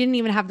 I didn't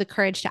even have the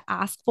courage to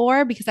ask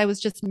for because I was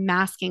just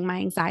masking my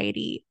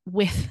anxiety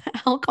with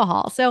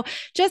alcohol. So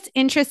just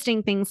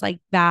interesting things like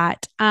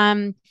that.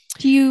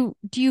 Do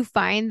you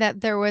find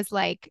that there was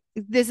like,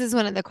 this is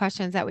one of the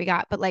questions that we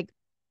got, but like,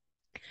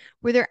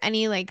 were there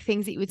any like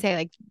things that you would say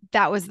like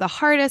that was the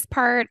hardest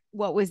part?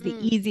 What was the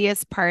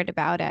easiest part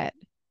about it?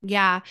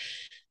 Yeah.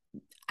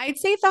 I'd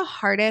say the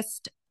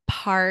hardest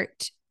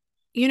part,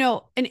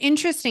 an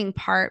interesting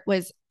part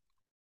was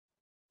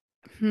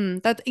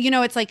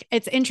it's like,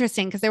 it's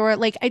interesting because there were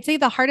like, I'd say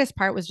the hardest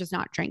part was just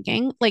not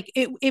drinking. Like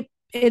it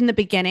in the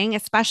beginning,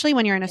 especially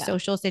when you're in a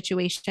social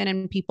situation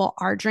and people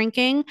are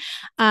drinking.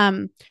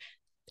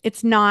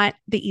 it's not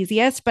the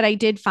easiest, but I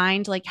did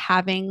find like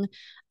having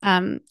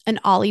an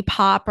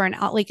Olipop or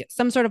like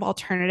some sort of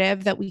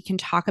alternative that we can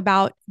talk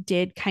about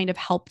did kind of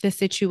help the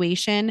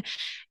situation.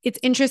 It's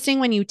interesting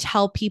when you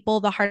tell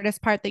people the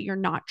hardest part that you're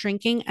not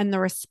drinking and the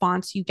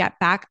response you get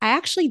back. I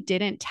actually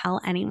didn't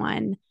tell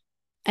anyone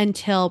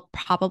until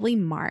probably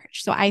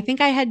March. So I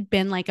think I had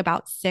been like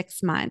about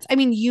 6 months. I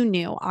mean, you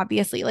knew,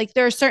 obviously, like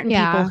there are certain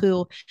people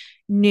who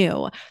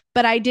knew,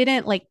 but I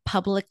didn't like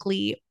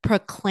publicly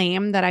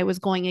proclaim that I was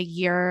going a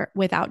year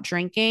without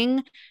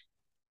drinking,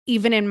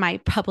 even in my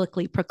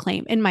publicly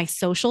proclaim in my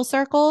social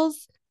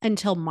circles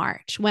until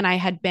March when I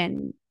had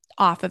been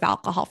off of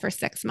alcohol for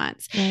 6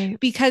 months. Right.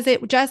 Because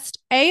it just,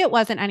 it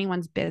wasn't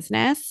anyone's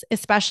business,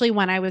 especially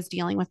when I was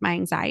dealing with my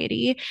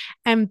anxiety.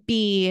 And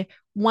B,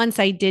 once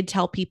I did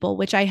tell people,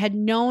 which I had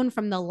known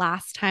from the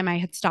last time I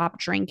had stopped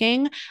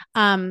drinking,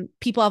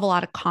 people have a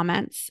lot of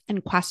comments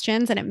and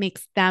questions, and it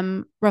makes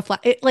them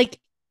reflect it. Like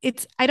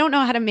it's, I don't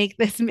know how to make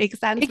this make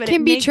sense, but it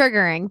can be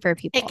triggering for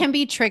people. It can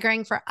be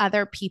triggering for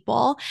other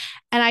people.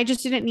 And I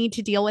just didn't need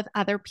to deal with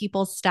other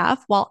people's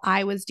stuff while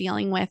I was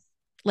dealing with,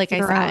 like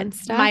I said,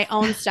 my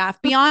own stuff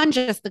beyond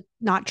just the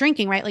not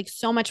drinking, right? Like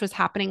so much was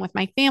happening with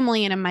my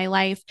family and in my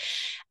life.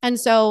 And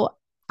so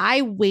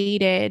I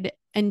waited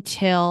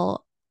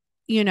until,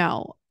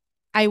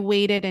 I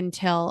waited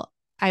until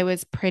I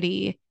was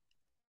pretty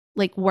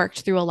like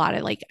worked through a lot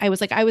of like, I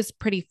was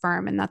pretty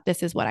firm in that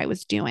this is what I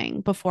was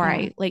doing before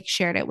I like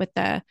shared it with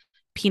the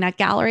peanut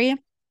gallery.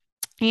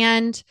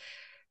 And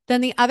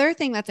then the other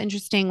thing that's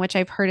interesting, which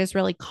I've heard is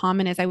really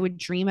common, is I would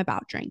dream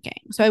about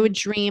drinking. So I would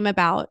dream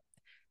about,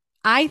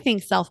 I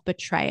think,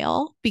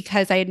 self-betrayal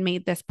because I had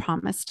made this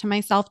promise to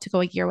myself to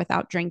go a year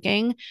without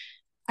drinking.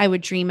 I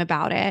would dream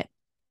about it.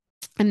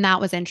 And that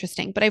was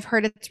interesting. But I've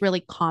heard it's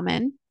really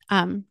common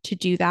to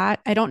do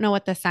that. I don't know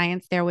what the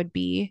science there would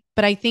be,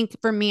 but I think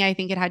for me, I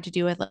think it had to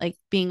do with like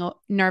being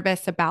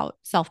nervous about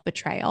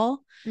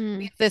self-betrayal.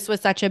 This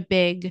was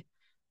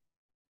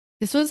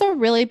a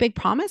really big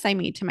promise I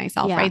made to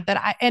myself, right?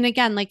 And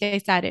again, like I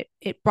said,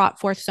 it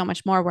brought forth so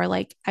much more where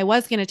like I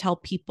was going to tell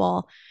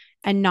people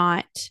and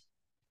not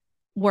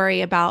worry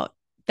about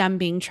them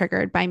being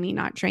triggered by me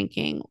not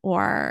drinking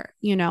or,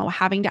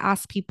 having to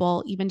ask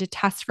people even to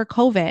test for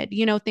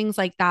COVID, things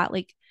like that,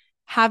 like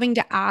having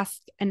to ask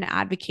and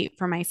advocate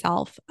for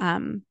myself.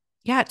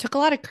 It took a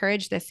lot of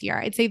courage this year.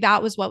 I'd say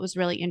that was what was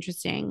really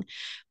interesting.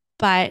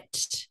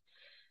 But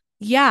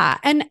yeah.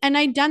 And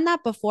I'd done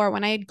that before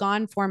when I had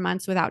gone 4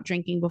 months without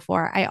drinking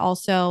before. I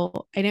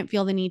didn't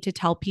feel the need to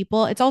tell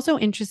people. It's also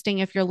interesting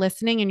if you're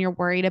listening and you're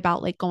worried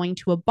about like going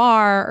to a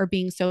bar or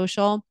being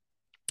social.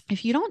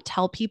 If you don't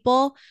tell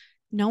people,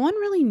 no one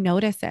really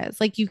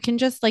notices. Like you can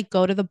just like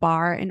go to the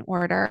bar and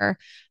order,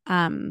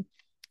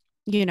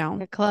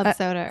 a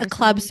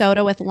club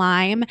soda with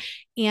lime.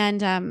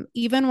 And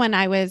even when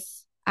I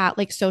was at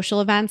like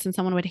social events and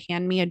someone would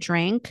hand me a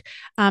drink,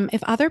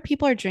 if other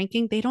people are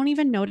drinking, they don't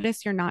even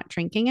notice you're not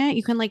drinking it.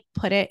 You can like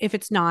put it, if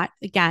it's not,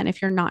 again,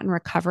 if you're not in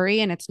recovery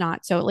and it's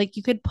not, so like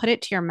you could put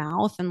it to your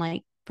mouth and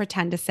like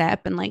pretend to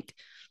sip and like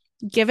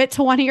give it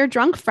to one of your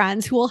drunk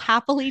friends who will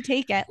happily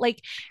take it.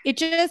 Like it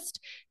just,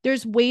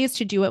 there's ways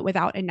to do it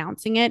without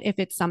announcing it if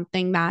it's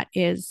something that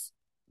is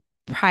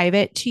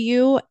private to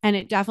you. And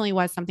it definitely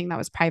was something that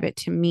was private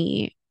to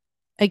me.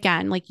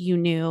 Again, like you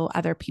knew,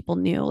 other people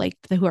knew, like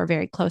who are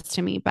very close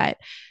to me, but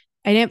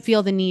I didn't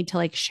feel the need to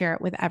like share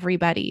it with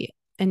everybody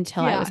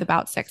until I was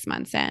about 6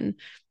 months in.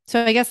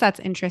 So I guess that's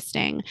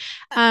interesting.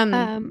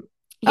 I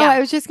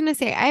was just going to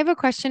say, I have a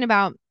question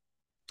about,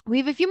 we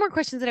have a few more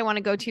questions that I want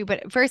to go to,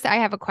 but first I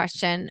have a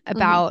question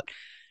about,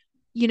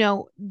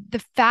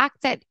 the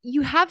fact that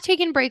you have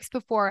taken breaks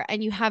before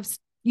and you have,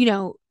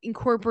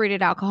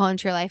 incorporated alcohol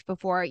into your life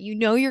before,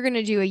 you're going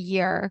to do a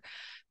year,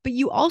 but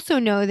you also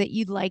know that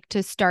you'd like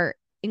to start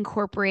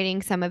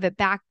incorporating some of it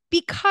back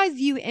because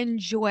you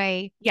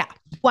enjoy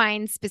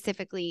wine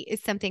specifically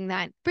is something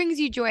that brings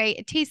you joy.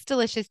 It tastes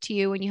delicious to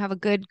you when you have a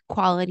good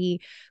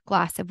quality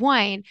glass of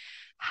wine.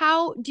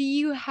 How do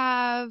you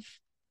have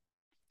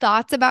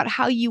thoughts about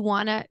how you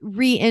want to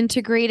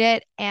reintegrate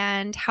it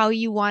and how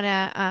you want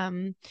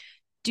to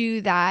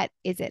do that?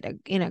 Is it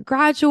in a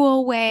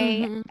gradual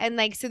way? And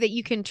like, so that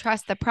you can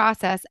trust the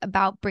process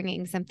about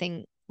bringing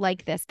something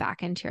like this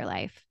back into your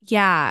life?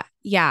 Yeah.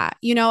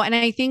 And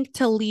I think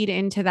to lead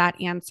into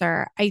that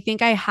answer, I think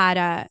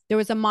there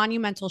was a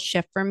monumental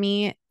shift for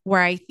me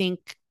where I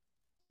think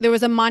there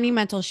was a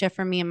monumental shift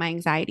for me in my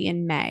anxiety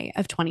in May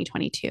of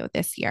 2022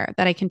 this year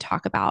that I can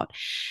talk about.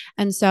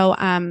 And so,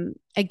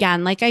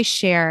 again, like I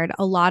shared,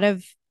 a lot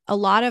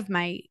of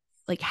my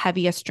like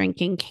heaviest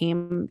drinking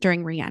came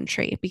during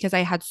reentry because I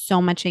had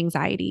so much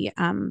anxiety,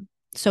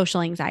 social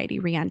anxiety,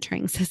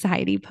 reentering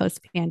society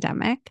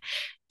post-pandemic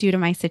due to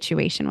my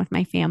situation with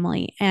my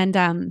family.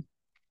 And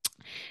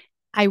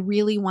I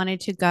really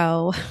wanted to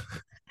go.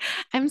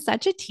 I'm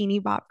such a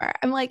teeny bopper.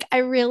 I'm like, I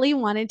really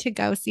wanted to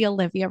go see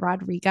Olivia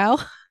Rodrigo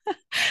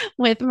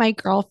with my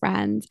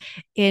girlfriend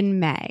in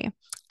May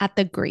at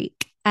the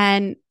Greek.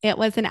 And it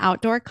was an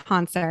outdoor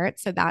concert.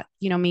 So that,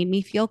 made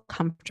me feel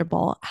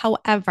comfortable.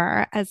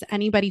 However, as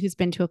anybody who's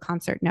been to a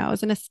concert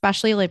knows, and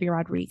especially Olivia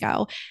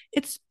Rodrigo,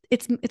 it's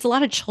a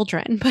lot of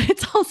children, but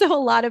it's also a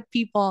lot of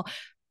people.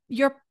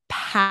 You're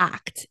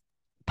packed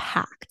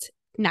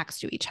next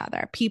to each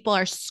other. People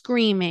are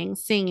screaming,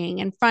 singing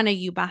in front of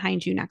you,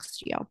 behind you, next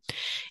to you.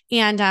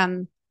 And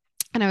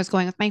I was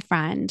going with my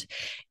friend,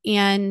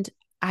 and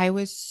I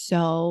was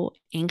so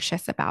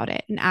anxious about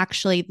it. And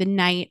actually, the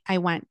night I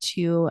went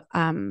to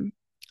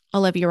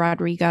Olivia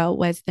Rodrigo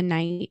was the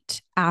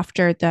night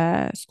after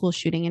the school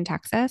shooting in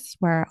Texas,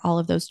 where all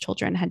of those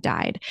children had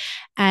died.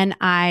 And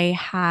I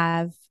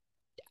have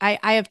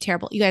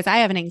terrible, you guys, I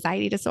have an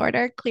anxiety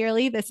disorder.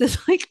 Clearly, this is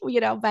like,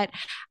 but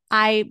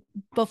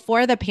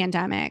before the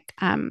pandemic,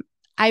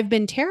 I've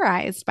been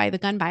terrorized by the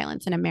gun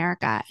violence in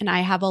America. And I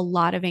have a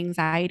lot of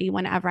anxiety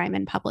whenever I'm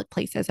in public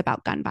places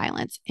about gun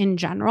violence in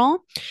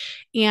general.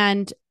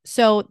 And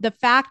so the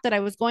fact that I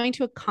was going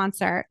to a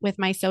concert with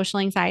my social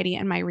anxiety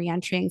and my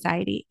reentry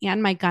anxiety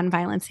and my gun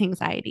violence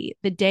anxiety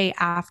the day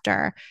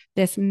after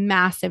this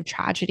massive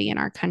tragedy in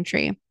our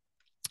country,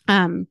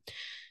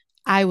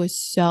 I was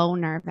so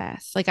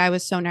nervous. Like, I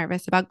was so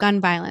nervous about gun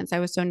violence. I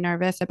was so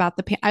nervous about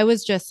I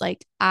was just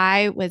like,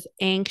 I was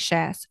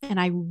anxious and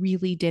I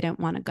really didn't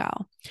want to go.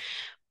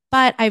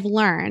 But I've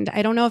learned,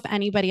 I don't know if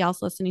anybody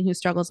else listening who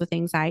struggles with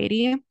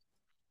anxiety.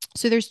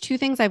 So there's two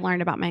things I've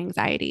learned about my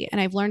anxiety, and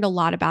I've learned a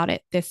lot about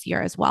it this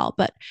year as well.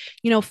 But,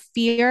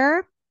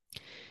 fear,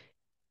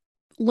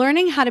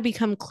 learning how to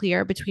become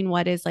clear between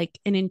what is like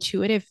an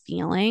intuitive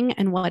feeling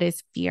and what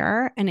is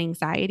fear and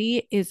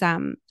anxiety is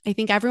I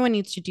think everyone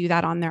needs to do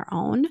that on their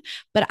own.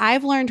 But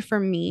I've learned for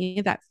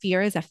me that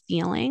fear is a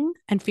feeling,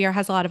 and fear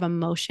has a lot of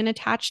emotion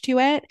attached to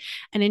it,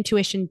 and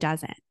intuition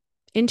doesn't.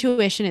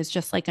 Intuition is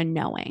just like a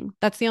knowing.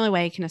 That's the only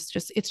way I can it's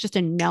just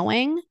a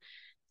knowing,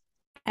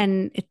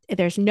 and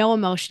there's no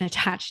emotion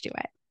attached to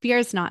it. Fear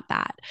is not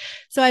that.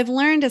 So I've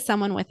learned as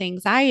someone with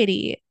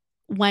anxiety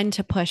when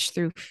to push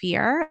through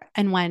fear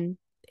and when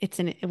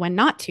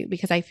not to,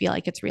 because I feel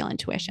like it's real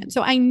intuition.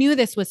 So I knew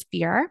this was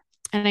fear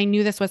and I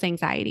knew this was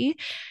anxiety.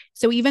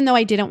 So even though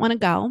I didn't want to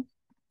go,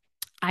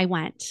 I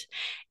went,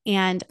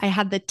 and I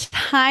had the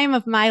time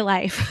of my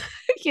life.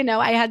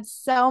 I had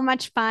so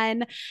much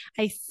fun.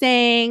 I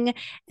sang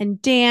and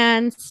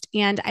danced,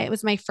 and it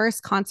was my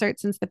first concert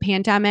since the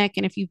pandemic.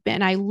 And if you've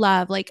been, I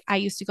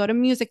used to go to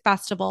music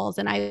festivals,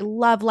 and I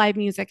love live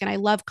music, and I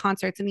love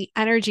concerts, and the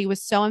energy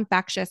was so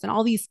infectious, and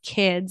all these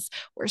kids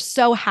were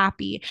so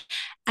happy.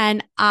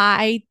 And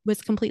I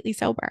was completely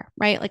sober,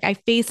 right? Like, I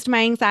faced my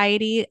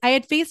anxiety. I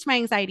had faced my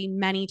anxiety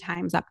many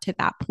times up to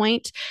that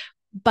point.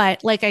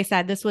 But like I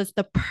said, this was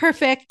the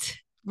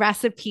perfect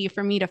recipe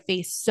for me to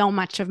face so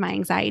much of my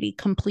anxiety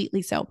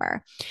completely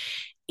sober.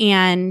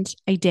 And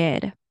I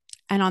did.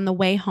 And on the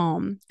way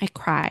home, I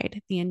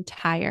cried the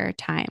entire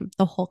time,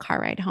 the whole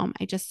car ride home.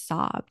 I just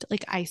sobbed.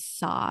 Like, I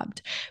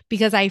sobbed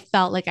because I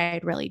felt like I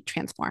had really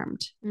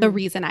transformed the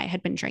reason I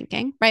had been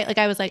drinking, right? Like,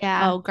 I was like,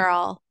 oh,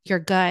 girl, you're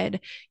good.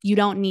 You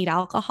don't need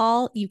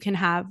alcohol. You can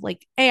have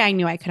I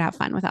knew I could have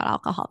fun without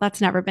alcohol.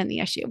 That's never been the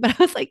issue. But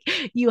I was like,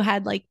 you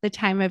had like the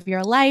time of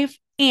your life,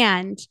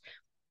 and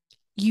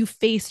you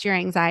faced your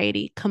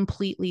anxiety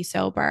completely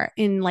sober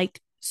in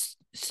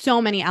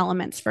so many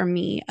elements for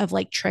me of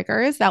like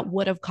triggers that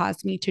would have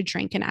caused me to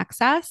drink in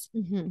excess.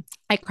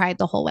 I cried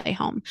the whole way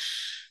home.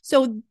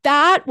 So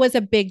that was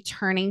a big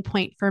turning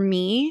point for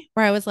me,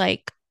 where I was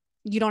like,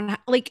 you don't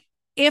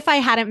if I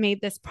hadn't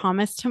made this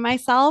promise to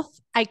myself,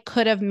 I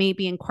could have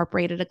maybe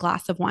incorporated a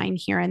glass of wine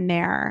here and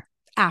there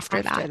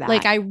after that.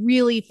 Like, I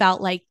really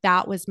felt like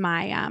that was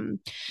my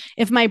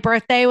if my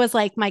birthday was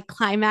like my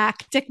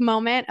climactic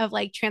moment of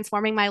like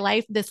transforming my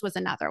life, this was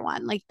another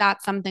one. Like,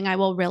 that's something I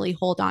will really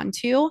hold on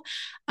to,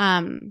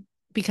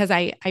 because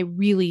I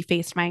really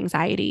faced my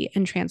anxiety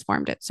and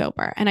transformed it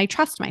sober, and I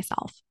trust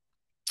myself.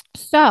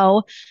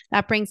 So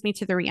that brings me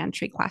to the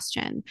reentry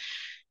question.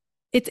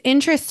 It's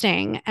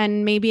interesting,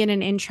 and maybe in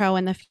an intro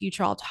in the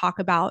future I'll talk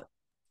about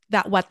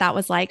what that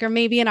was like, or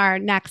maybe in our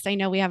next, I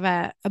know we have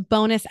a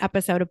bonus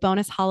episode, a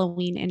bonus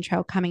Halloween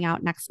intro coming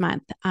out next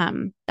month,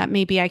 that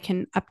maybe I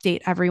can update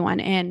everyone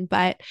in.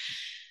 But,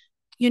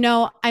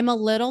 I'm a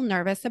little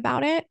nervous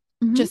about it,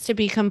 just to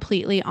be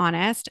completely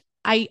honest.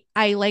 I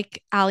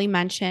like Ali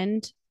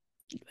mentioned,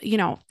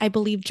 I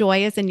believe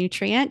joy is a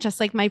nutrient, just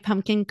like my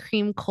pumpkin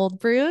cream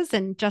cold brews.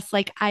 And just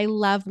like I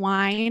love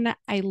wine.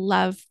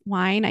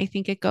 I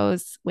think it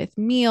goes with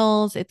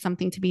meals. It's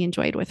something to be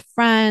enjoyed with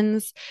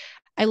friends.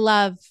 I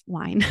love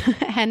wine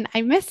and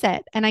I miss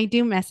it. And I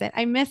do miss it.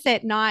 I miss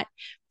it not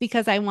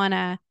because I want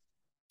to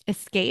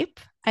escape.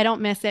 I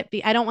don't miss it.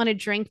 I don't want to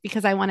drink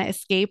because I want to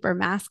escape or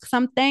mask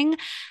something.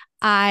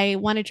 I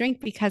want to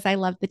drink because I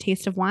love the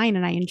taste of wine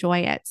and I enjoy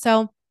it.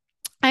 So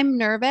I'm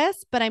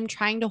nervous, but I'm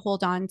trying to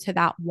hold on to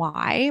that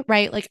why,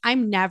 right? Like,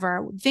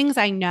 things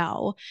I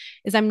know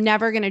is I'm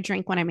never going to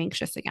drink when I'm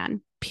anxious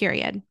again,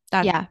 period.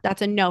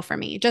 That's a no for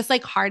me. Just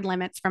like hard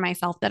limits for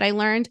myself that I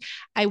learned.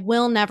 I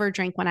will never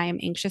drink when I am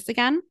anxious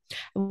again.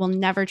 I will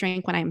never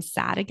drink when I'm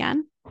sad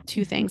again.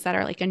 two things that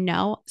are like a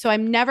no. So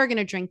I'm never going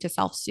to drink to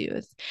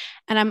self-soothe.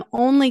 And I'm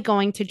only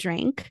going to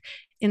drink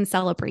in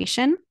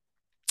celebration,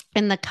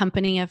 in the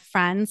company of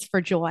friends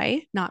for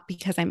joy, not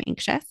because I'm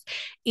anxious,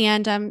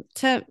 and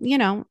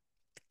to,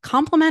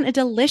 complement a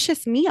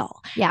delicious meal.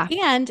 Yeah.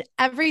 And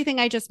everything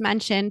I just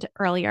mentioned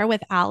earlier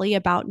with Allie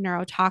about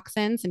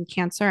neurotoxins and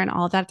cancer and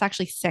all of that, it's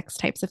actually 6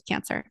 types of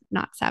cancer,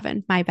 not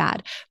 7, my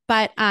bad.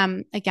 But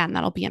again,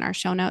 that'll be in our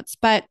show notes.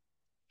 But,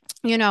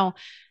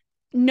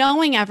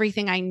 knowing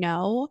everything I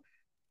know,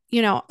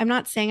 I'm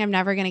not saying I'm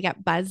never going to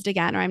get buzzed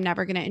again, or I'm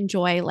never going to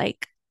enjoy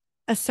like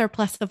a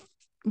surplus of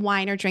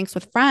wine or drinks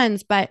with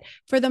friends. But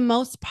for the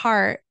most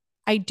part,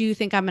 I do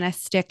think I'm going to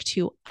stick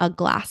to a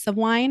glass of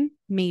wine,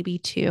 maybe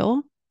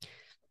 2.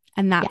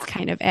 And that's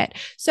kind of it.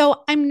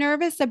 So I'm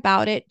nervous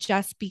about it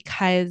just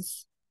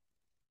because,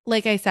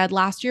 like I said,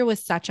 last year was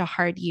such a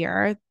hard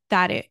year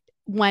that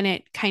when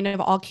it kind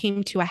of all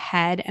came to a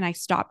head and I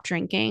stopped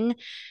drinking,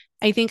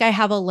 I think I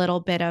have a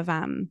little bit of,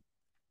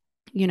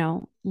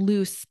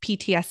 loose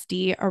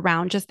PTSD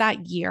around just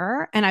that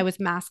year. And I was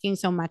masking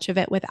so much of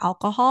it with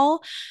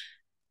alcohol.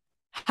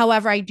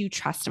 However, I do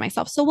trust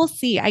myself. So we'll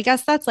see. I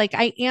guess that's like,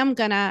 I am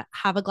going to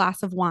have a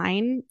glass of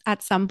wine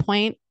at some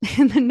point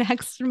in the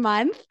next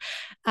month.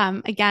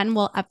 Again,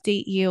 we'll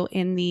update you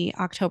in the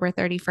October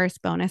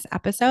 31st bonus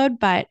episode,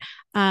 but,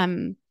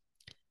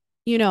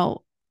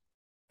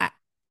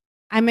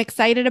 I'm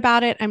excited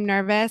about it. I'm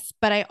nervous,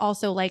 but I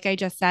also, like I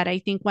just said, I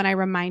think when I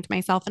remind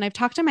myself, and I've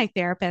talked to my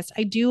therapist,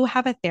 I do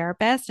have a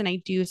therapist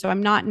so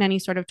I'm not in any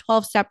sort of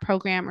 12-step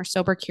program or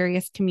sober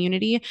curious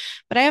community,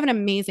 but I have an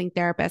amazing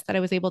therapist that I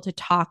was able to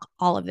talk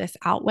all of this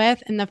out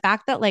with. And the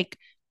fact that like,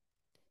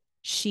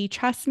 she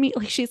trusts me,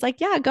 like she's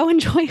like, yeah, go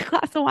enjoy a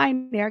glass of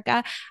wine,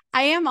 Erica.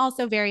 I am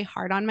also very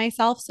hard on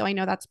myself. So I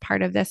know that's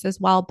part of this as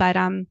well. But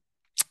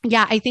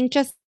yeah, I think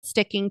just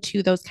sticking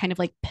to those kind of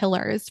like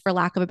pillars, for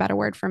lack of a better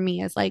word, for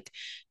me is like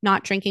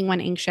not drinking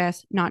when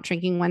anxious, not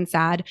drinking when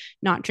sad,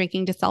 not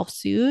drinking to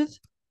self-soothe.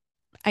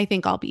 I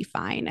think I'll be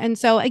fine. And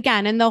so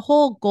again, and the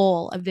whole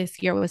goal of this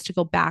year was to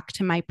go back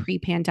to my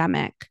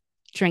pre-pandemic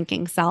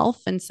drinking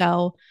self. And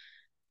so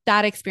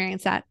that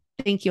experience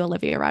thank you,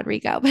 Olivia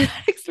Rodrigo, but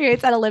that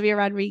experience at Olivia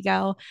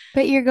Rodrigo.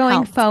 But you're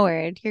going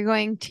forward. You're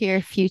going to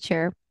your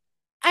future.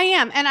 I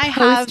am. And I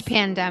have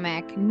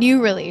post-pandemic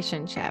new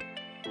relationship.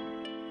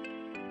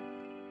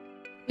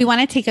 We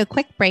want to take a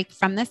quick break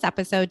from this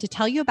episode to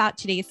tell you about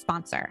today's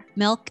sponsor,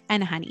 Milk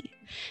and Honey.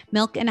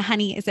 Milk and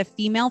Honey is a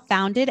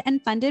female-founded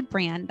and funded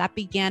brand that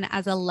began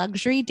as a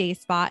luxury day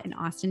spa in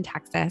Austin,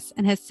 Texas,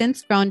 and has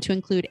since grown to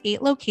include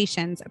 8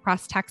 locations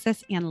across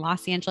Texas and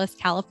Los Angeles,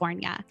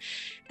 California,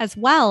 as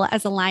well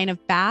as a line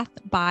of bath,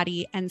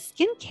 body, and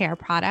skincare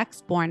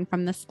products born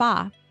from the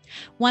spa.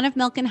 One of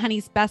Milk and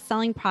Honey's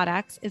best-selling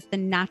products is the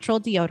natural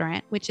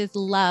deodorant, which is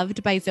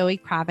loved by Zoe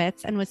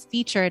Kravitz and was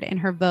featured in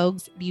her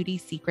Vogue's Beauty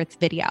Secrets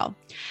video.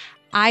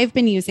 I've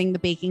been using the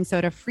baking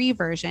soda free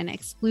version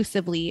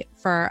exclusively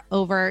for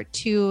over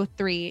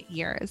 2-3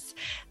 years.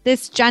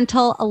 This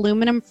gentle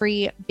aluminum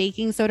free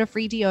baking soda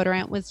free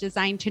deodorant was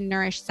designed to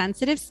nourish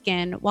sensitive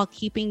skin while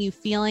keeping you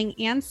feeling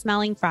and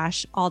smelling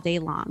fresh all day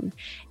long.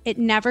 It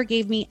never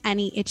gave me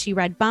any itchy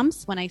red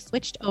bumps when I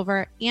switched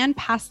over and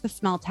passed the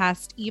smell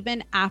test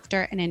even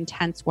after an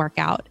intense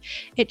workout.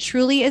 It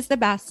truly is the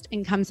best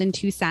and comes in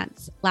 2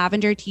 scents,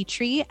 lavender tea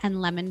tree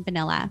and lemon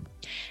vanilla.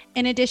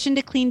 In addition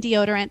to clean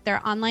deodorant,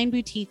 their online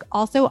boutique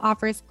also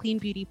offers clean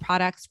beauty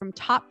products from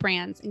top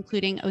brands,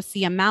 including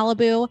Osea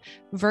Malibu,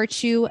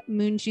 Virtue,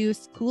 Moon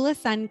Juice, Kula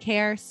Sun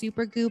Care,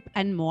 Supergoop,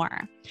 and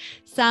more.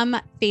 Some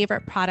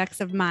favorite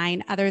products of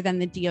mine, other than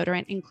the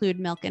deodorant, include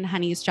Milk and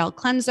Honey's Gel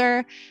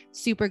Cleanser,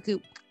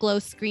 Supergoop Glow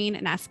Screen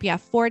and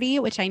SPF 40,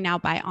 which I now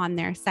buy on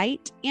their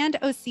site, and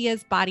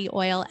Osea's Body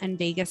Oil and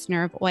Vagus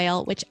Nerve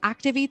Oil, which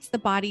activates the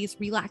body's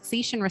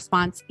relaxation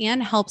response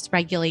and helps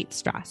regulate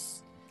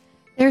stress.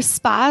 Their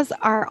spas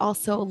are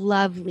also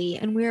lovely,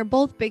 and we are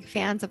both big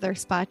fans of their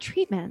spa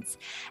treatments.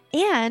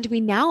 And we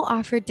now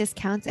offer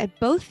discounts at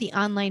both the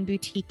online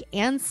boutique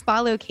and spa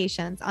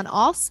locations on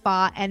all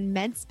spa and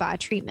med spa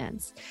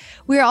treatments.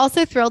 We are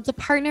also thrilled to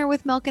partner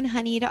with Milk and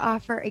Honey to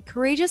offer a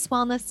Courageous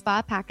Wellness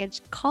spa package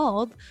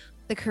called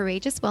the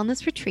Courageous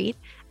Wellness Retreat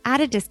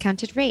at a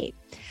discounted rate.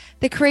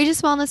 The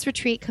Courageous Wellness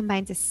Retreat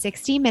combines a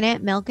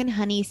 60-minute Milk and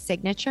Honey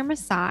signature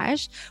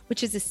massage,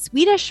 which is a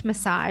Swedish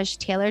massage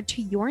tailored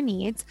to your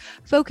needs,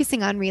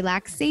 focusing on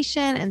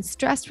relaxation and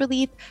stress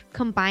relief,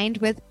 combined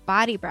with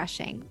body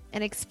brushing,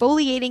 an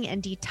exfoliating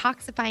and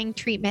detoxifying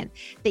treatment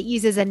that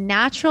uses a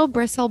natural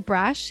bristle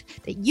brush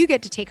that you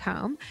get to take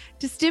home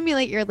to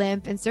stimulate your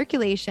lymph and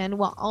circulation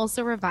while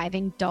also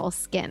reviving dull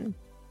skin.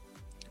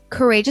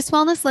 Courageous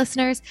Wellness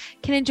listeners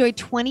can enjoy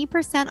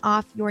 20%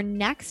 off your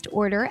next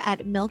order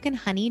at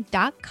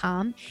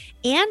milkandhoney.com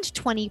and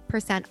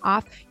 20%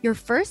 off your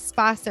first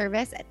spa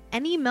service at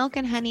any Milk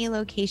and Honey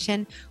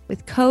location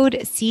with code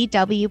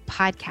CW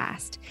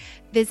Podcast.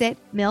 Visit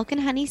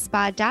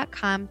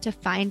milkandhoneyspa.com to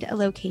find a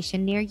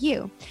location near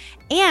you.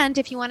 And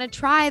if you want to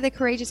try the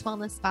Courageous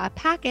Wellness Spa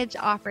package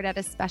offered at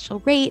a special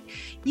rate,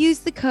 use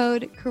the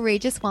code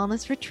Courageous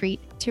Wellness Retreat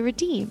to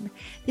redeem.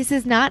 This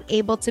is not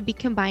able to be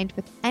combined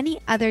with any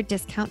other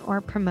discount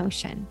or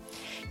promotion.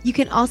 You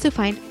can also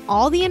find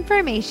all the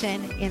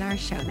information in our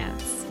show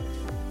notes.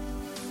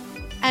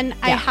 And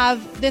I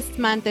have this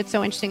month, it's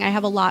so interesting. I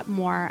have a lot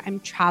more. I'm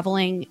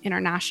traveling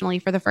internationally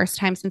for the first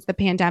time since the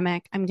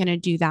pandemic. I'm going to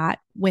do that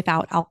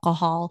without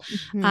alcohol.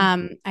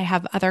 I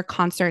have other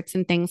concerts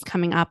and things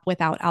coming up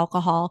without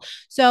alcohol.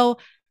 So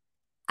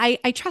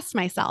I trust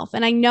myself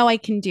and I know I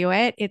can do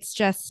it. It's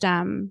just,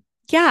 I'm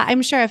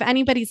sure if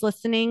anybody's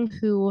listening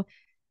who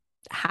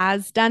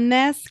has done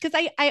this, because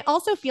I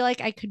also feel like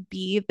I could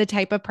be the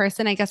type of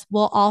person, I guess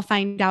we'll all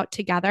find out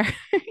together,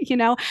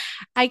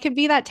 I could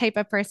be that type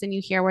of person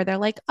you hear where they're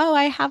like, oh,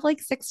 I have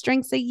like 6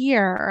 drinks a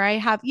year, or I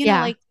have,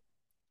 like,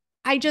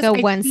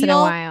 once in a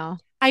while.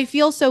 I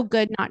feel so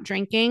good not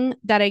drinking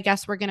that I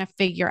guess we're going to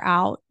figure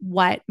out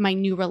what my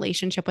new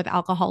relationship with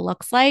alcohol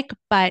looks like.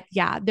 But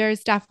yeah,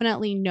 there's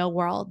definitely no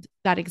world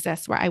that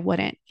exists where I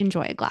wouldn't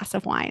enjoy a glass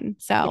of wine.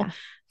 So,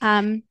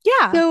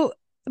 So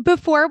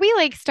before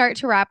we start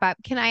to wrap up,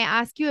 can I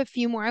ask you a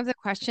few more of the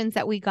questions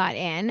that we got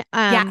in?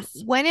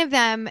 Yes. One of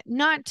them,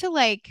 not to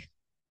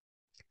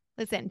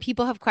listen,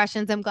 people have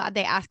questions. I'm glad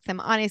they ask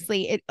them.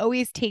 Honestly, it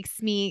always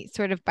takes me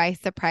sort of by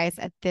surprise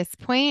at this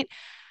point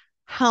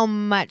how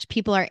much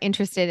people are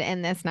interested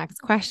in this next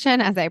question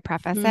as I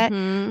preface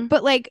it.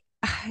 But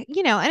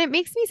and it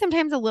makes me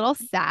sometimes a little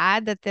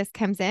sad that this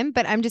comes in,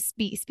 but I'm just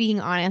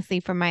speaking honestly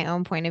from my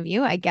own point of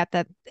view. I get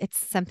that it's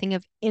something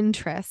of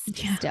interest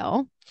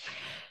still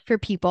for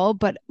people,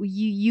 but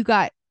you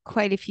got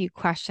quite a few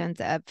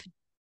questions of,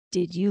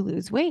 did you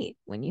lose weight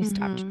when you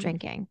stopped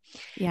drinking?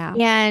 Yeah.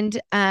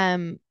 And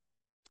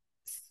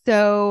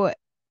so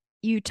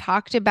you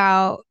talked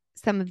about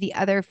some of the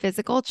other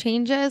physical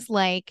changes,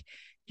 like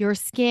your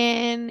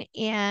skin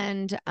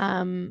and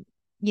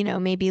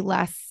maybe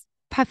less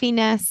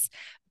puffiness,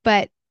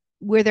 but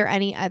were there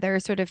any other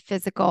sort of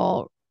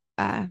physical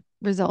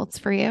results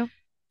for you?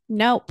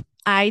 Nope.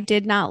 I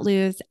did not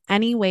lose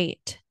any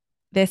weight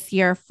this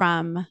year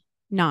from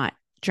not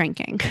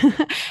drinking.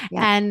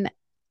 And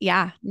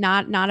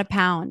not a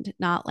pound,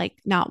 not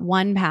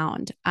 1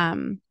 pound.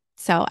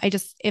 So I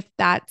just, if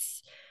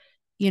that's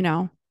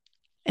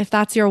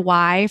your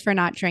why for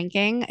not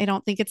drinking, I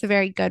don't think it's a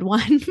very good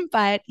one,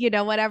 but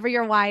whatever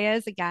your why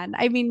is, again,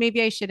 I mean,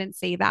 maybe I shouldn't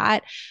say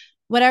that.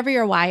 Whatever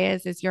your why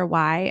is your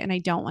why. And I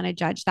don't want to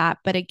judge that.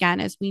 But again,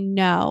 as we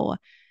know,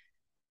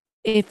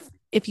 if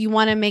you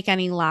want to make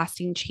any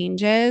lasting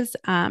changes,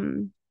 that's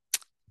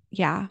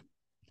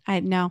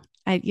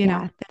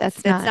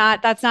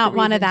not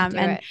one of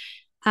them.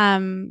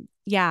 And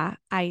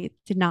I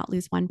did not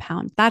lose 1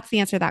 pound. That's the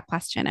answer to that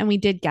question. And we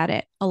did get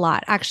it a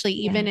lot. Actually,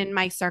 even in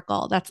my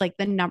circle, that's like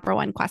the number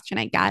one question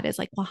I get is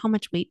like, well, how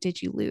much weight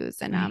did you lose?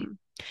 And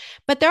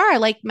but there are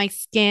like my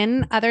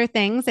skin, other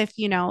things. If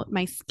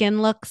my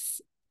skin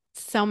looks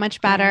so much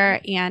better,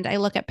 and I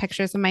look at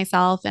pictures of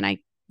myself and I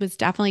was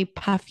definitely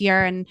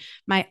puffier, and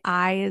my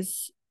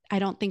eyes, I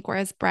don't think were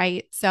as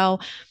bright. So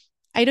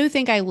I do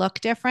think I look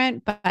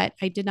different, but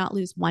I did not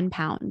lose 1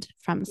 pound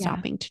from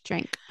stopping to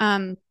drink.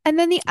 And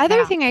then the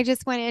other thing I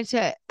just wanted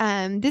to,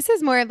 this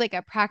is more of like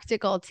a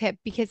practical tip,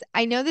 because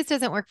I know this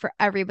doesn't work for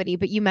everybody,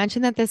 but you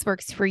mentioned that this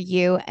works for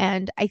you.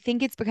 And I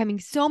think it's becoming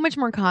so much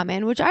more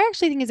common, which I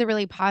actually think is a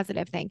really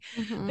positive thing,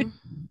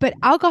 but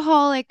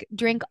alcoholic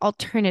drink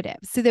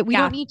alternatives, so that we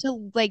don't need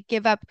to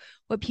give up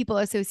what people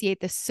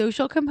associate the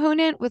social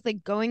component with,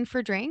 like going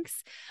for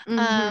drinks,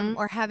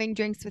 or having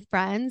drinks with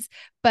friends,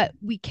 but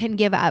we can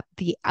give up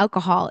the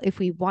alcohol if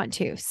we want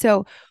to.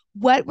 So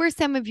what were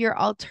some of your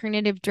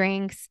alternative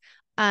drinks?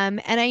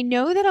 And I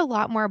know that a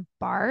lot more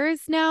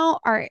bars now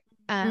are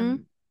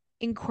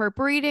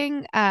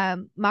incorporating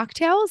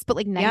mocktails,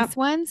 but nice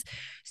ones.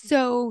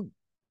 So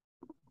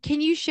can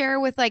you share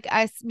with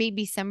us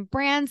maybe some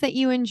brands that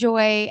you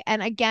enjoy?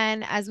 And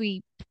again, as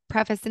we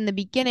prefaced in the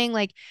beginning,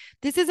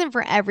 this isn't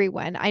for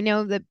everyone. I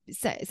know that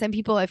some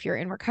people, if you're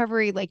in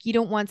recovery, you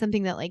don't want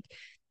something that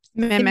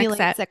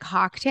simulates a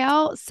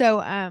cocktail.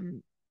 So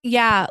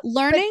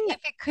learning if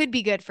it could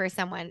be good for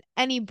someone.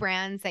 Any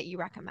brands that you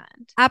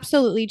recommend?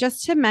 Absolutely.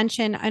 Just to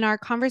mention, in our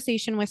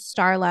conversation with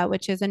Starla,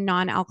 which is a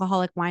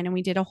non-alcoholic wine, and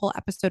we did a whole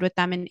episode with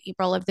them in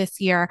April of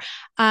this year,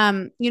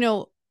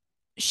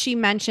 she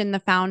mentioned, the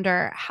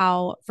founder,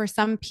 how for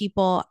some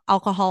people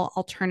alcohol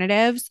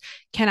alternatives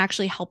can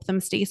actually help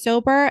them stay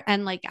sober,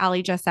 and like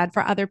Ali just said,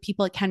 for other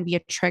people it can be a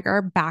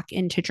trigger back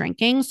into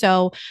drinking.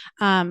 So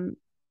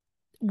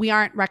we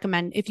aren't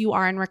recommend, if you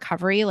are in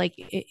recovery,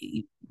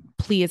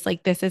 please,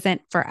 this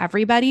isn't for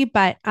everybody,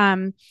 but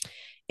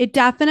it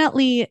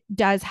definitely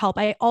does help.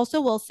 I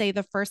also will say,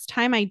 the first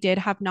time I did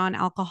have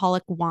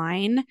non-alcoholic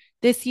wine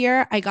this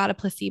year, I got a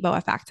placebo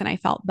effect and I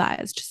felt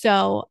buzzed.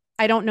 So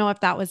I don't know if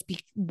that was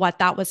what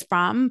that was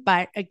from,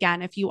 but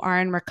again, if you are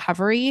in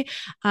recovery,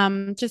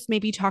 just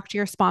maybe talk to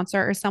your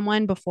sponsor or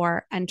someone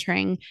before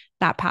entering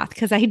that path.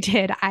 Because I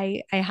did.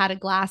 I had a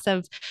glass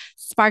of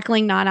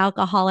sparkling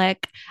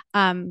non-alcoholic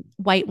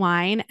white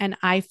wine, and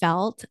I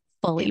felt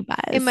fully It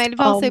buzzed. might have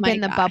Oh also my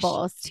been the gosh.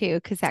 bubbles too,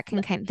 because that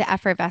can the Well,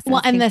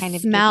 effervescence and can the kind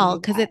of give smell, you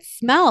because that. it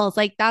smells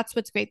like that's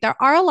what's great. There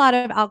are a lot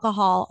of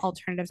alcohol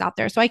alternatives out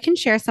there. So I can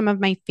share some of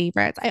my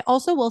favorites. I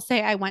also will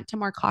say I went to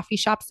more coffee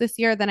shops this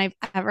year than I've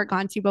ever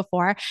gone to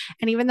before.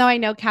 And even though I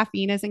know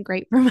caffeine isn't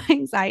great for my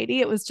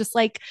anxiety, it was just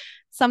like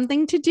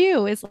something to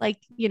do is like,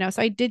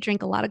 so I did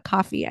drink a lot of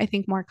coffee. I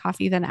think more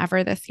coffee than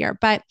ever this year.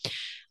 But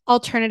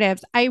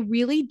alternatives, I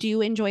really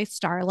do enjoy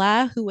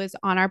Starla, who was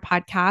on our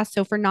podcast.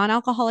 So for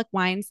non-alcoholic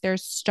wines,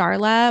 there's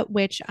Starla,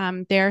 which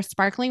their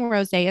sparkling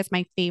rosé is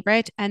my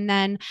favorite. And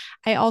then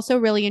I also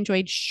really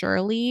enjoyed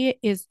Shirley,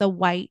 is the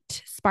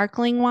white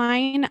sparkling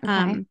wine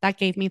Okay. that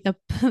gave me the,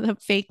 the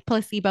fake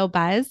placebo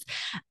buzz.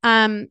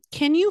 Kin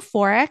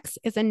Euphorics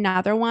is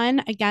another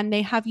one. Again,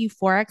 they have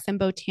euphorics and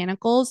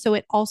botanicals. So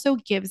it also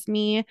gave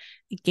me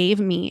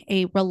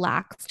a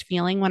relaxed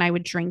feeling when I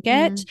would drink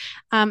it.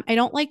 Mm. I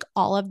don't like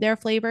all of their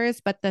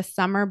flavors, but the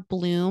Summer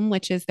Bloom,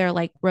 which is their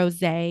like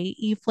rosé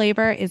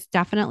flavor, is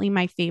definitely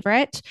my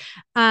favorite.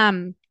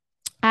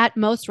 At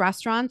most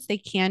restaurants,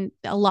 a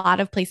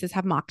lot of places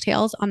have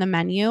mocktails on the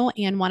menu.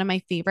 And one of my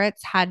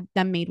favorites had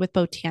them made with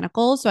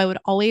botanicals. So I would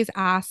always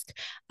ask,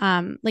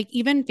 like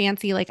even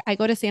fancy, like I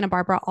go to Santa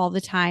Barbara all the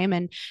time,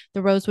 and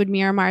the Rosewood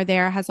Miramar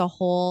there has a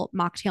whole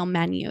mocktail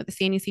menu. The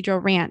San Ysidro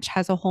Ranch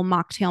has a whole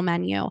mocktail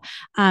menu.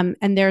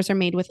 And theirs are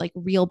made with like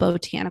real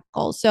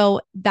botanicals.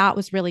 So that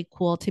was really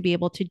cool to be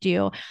able to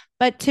do.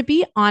 But to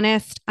be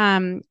honest,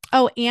 and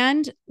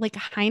like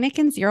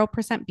Heineken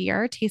 0%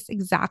 beer tastes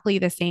exactly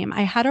the same.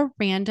 I had a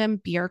random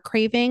beer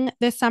craving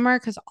this summer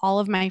because all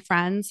of my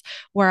friends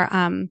were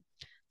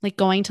like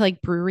going to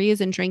like breweries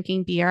and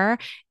drinking beer,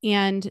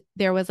 and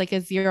there was like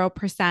a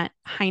 0%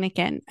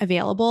 Heineken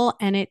available,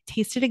 and it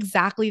tasted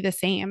exactly the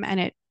same,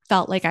 and it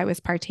felt like I was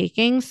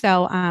partaking.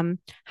 So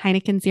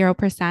Heineken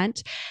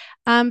 0%.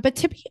 But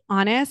to be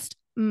honest,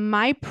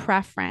 my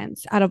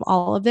preference out of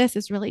all of this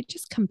is really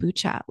just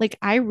kombucha. Like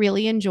I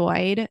really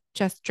enjoyed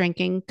just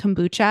drinking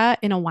kombucha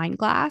in a wine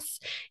glass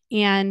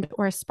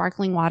or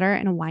sparkling water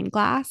in a wine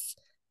glass.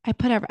 I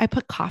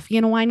put coffee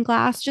in a wine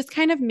glass, just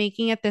kind of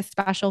making it this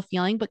special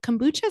feeling. But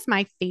kombucha is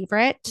my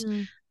favorite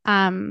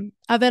Mm.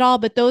 of it all.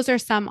 But those are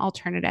some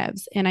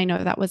alternatives, and I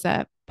know that was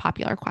a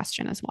popular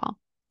question as well.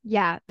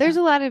 Yeah, Yeah. there's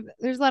a lot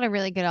of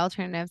really good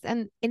alternatives.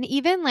 And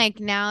even like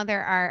now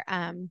there are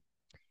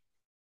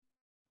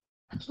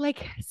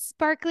like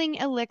sparkling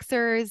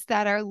elixirs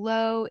that are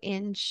low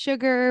in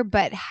sugar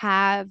but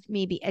have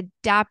maybe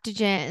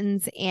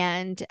adaptogens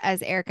and,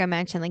 as Erica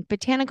mentioned, like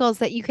botanicals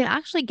that you can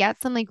actually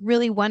get some like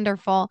really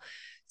wonderful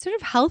sort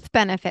of health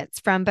benefits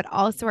from, but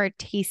also are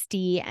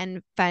tasty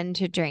and fun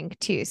to drink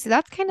too. So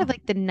that's kind of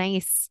like the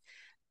nice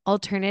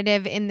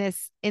alternative in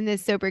this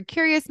sober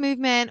curious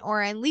movement,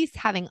 or at least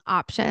having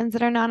options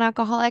that are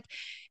non-alcoholic.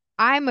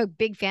 I'm a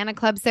big fan of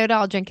club soda.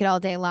 I'll drink it all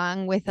day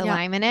long with a Yeah.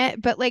 lime in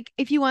it. But like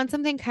if you want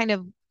something kind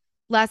of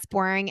less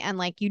boring and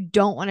like you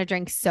don't want to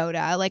drink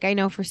soda, like I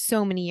know for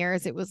so many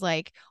years it was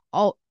like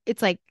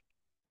it's like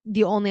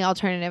the only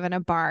alternative in a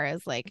bar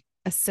is like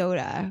a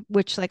soda,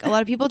 which like a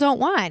lot of people don't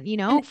want,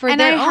 for And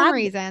I their own had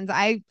reasons.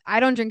 I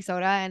don't drink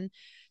soda, and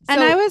And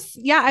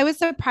so I was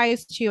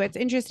surprised too. It's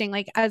interesting.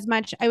 Like as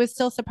much, I was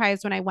still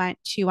surprised when I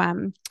went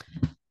to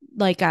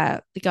like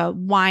a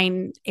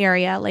wine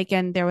area, like,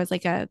 and there was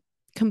like a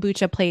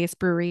kombucha place,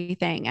 brewery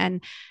thing,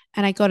 and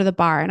I go to the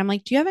bar and I'm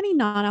like, "Do you have any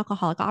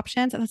non-alcoholic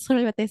options?" And that's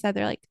literally what they said.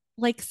 They're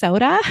like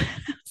soda. I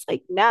was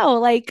like, "No,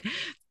 like."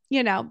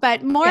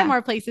 But more and yeah,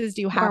 more places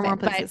do more have and more it.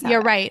 But places have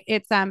you're it. right.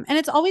 And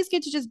it's always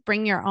good to just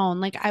bring your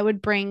own. Like I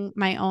would bring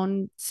my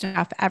own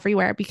stuff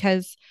everywhere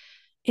because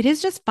it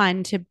is just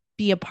fun to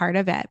be a part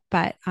of it.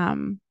 But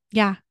yeah,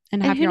 and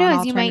And have who your own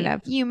knows,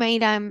 alternative. you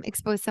might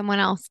expose someone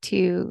else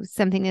to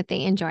something that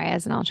they enjoy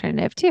as an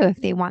alternative too, if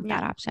they want Yeah.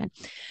 that option.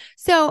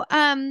 So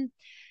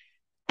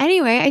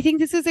anyway, I think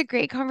this was a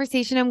great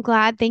conversation. I'm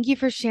glad. Thank you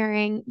for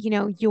sharing,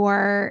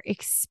 your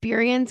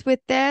experience with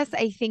this.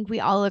 I think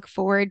we all look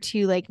forward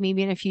to, like,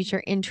 maybe in a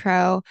future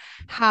intro,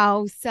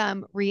 how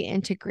some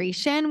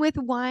reintegration with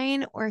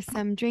wine or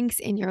some drinks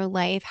in your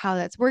life, how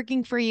that's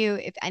working for you,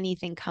 if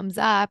anything comes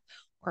up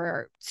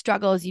or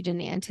struggles you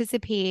didn't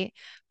anticipate.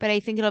 But I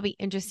think it'll be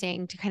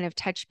interesting to kind of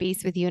touch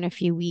base with you in a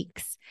few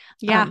weeks.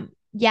 Yeah.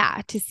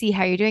 Yeah, to see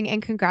how you're doing.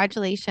 And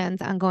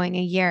congratulations on going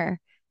a year.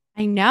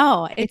 I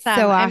know. It's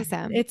so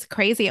awesome. It's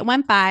crazy. It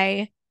went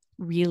by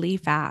really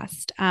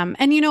fast. And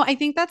I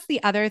think that's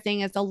the other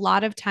thing is a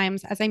lot of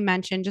times, as I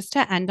mentioned, just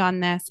to end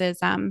on this, is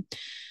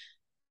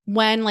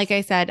when, like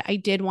I said, I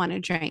did want to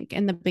drink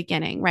in the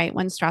beginning, right?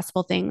 When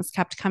stressful things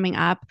kept coming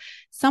up.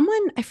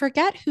 I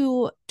forget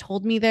who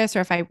told me this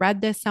or if I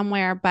read this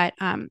somewhere, but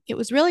it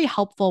was really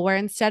helpful where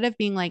instead of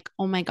being like,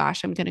 oh my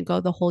gosh, I'm going to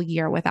go the whole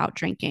year without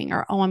drinking,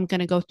 or oh, I'm going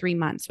to go 3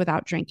 months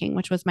without drinking,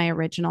 which was my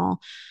original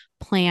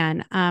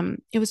plan,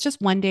 it was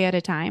just one day at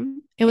a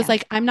time. It was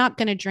like, I'm not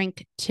going to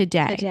drink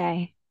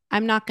today.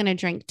 I'm not going to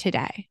drink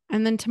today.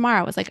 And then tomorrow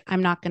I was like,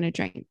 I'm not going to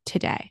drink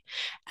today.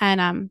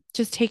 And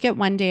just take it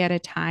one day at a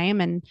time.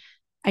 And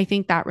I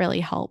think that really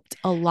helped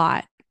a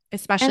lot,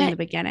 especially in the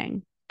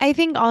beginning. I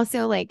think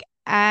also like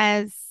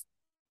as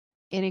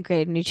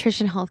integrated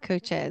nutrition health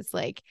coaches,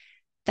 like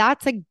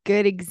that's a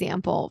good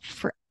example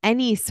for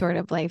any sort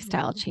of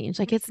lifestyle change.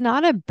 Like it's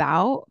not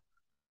about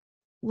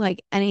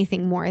like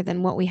anything more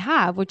than what we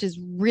have, which is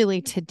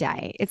really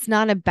today. It's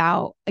not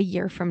about a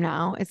year from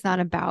now. It's not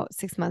about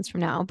 6 months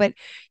from now. But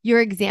your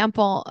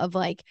example of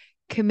like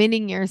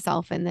committing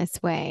yourself in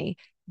this way,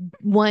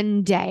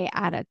 one day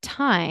at a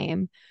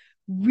time,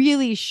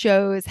 really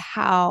shows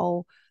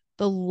how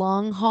the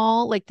long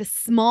haul, like the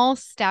small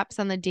steps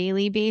on the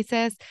daily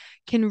basis,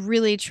 can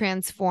really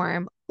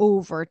transform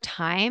over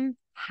time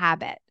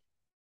habit.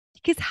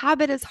 Because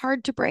habit is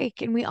hard to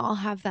break and we all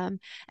have them,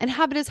 and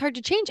habit is hard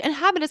to change, and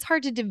habit is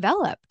hard to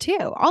develop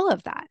too, all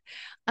of that.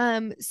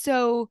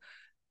 So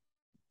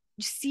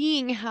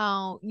seeing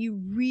how you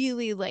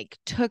really like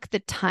took the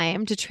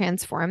time to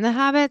transform the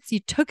habits, you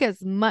took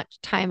as much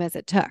time as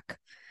it took.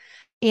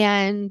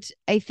 And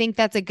I think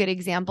that's a good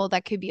example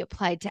that could be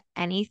applied to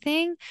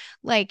anything.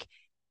 Like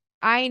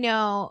I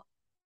know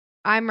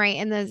I'm right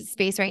in the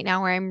space right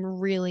now where I'm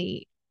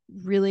really,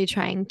 really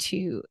trying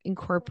to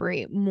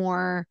incorporate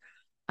more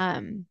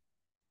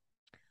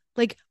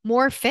like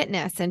more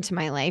fitness into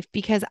my life,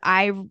 because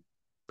I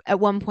at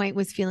one point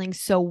was feeling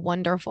so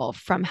wonderful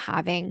from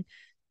having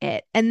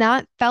it, and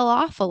that fell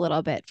off a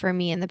little bit for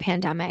me in the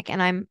pandemic,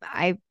 and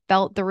I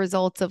felt the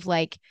results of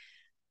like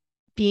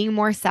being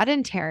more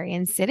sedentary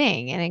and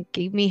sitting, and it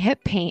gave me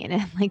hip pain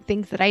and like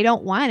things that I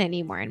don't want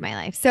anymore in my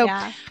life. So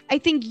I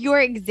think your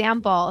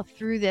example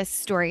through this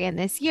story and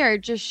this year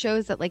just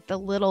shows that like the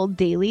little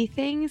daily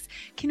things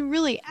can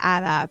really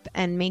add up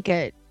and make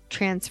a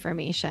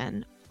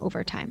transformation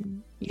over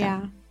time.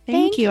 Yeah.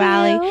 Thank you,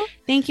 Allie.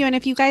 Thank you. And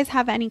if you guys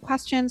have any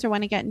questions or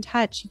want to get in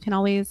touch, you can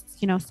always,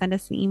 send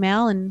us an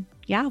email, and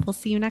we'll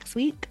see you next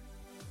week.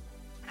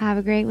 Have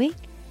a great week.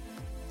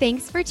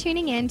 Thanks for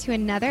tuning in to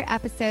another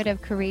episode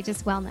of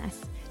Courageous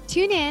Wellness.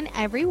 Tune in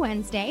every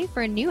Wednesday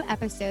for a new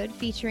episode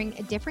featuring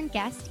a different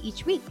guest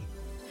each week.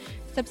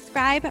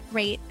 Subscribe,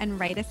 rate, and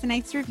write us a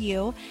nice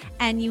review.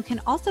 And you can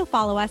also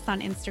follow us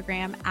on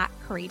Instagram at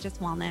Courageous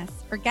Wellness,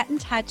 or get in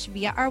touch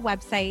via our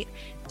website,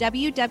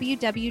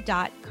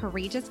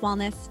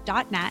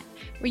 www.courageouswellness.net,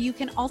 where you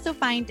can also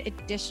find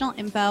additional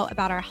info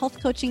about our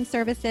health coaching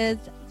services,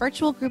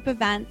 virtual group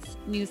events,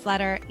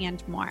 newsletter,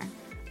 and more.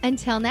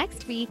 Until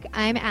next week,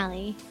 I'm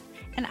Allie.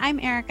 And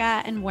I'm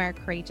Erica, and we're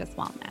Courageous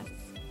Wellness.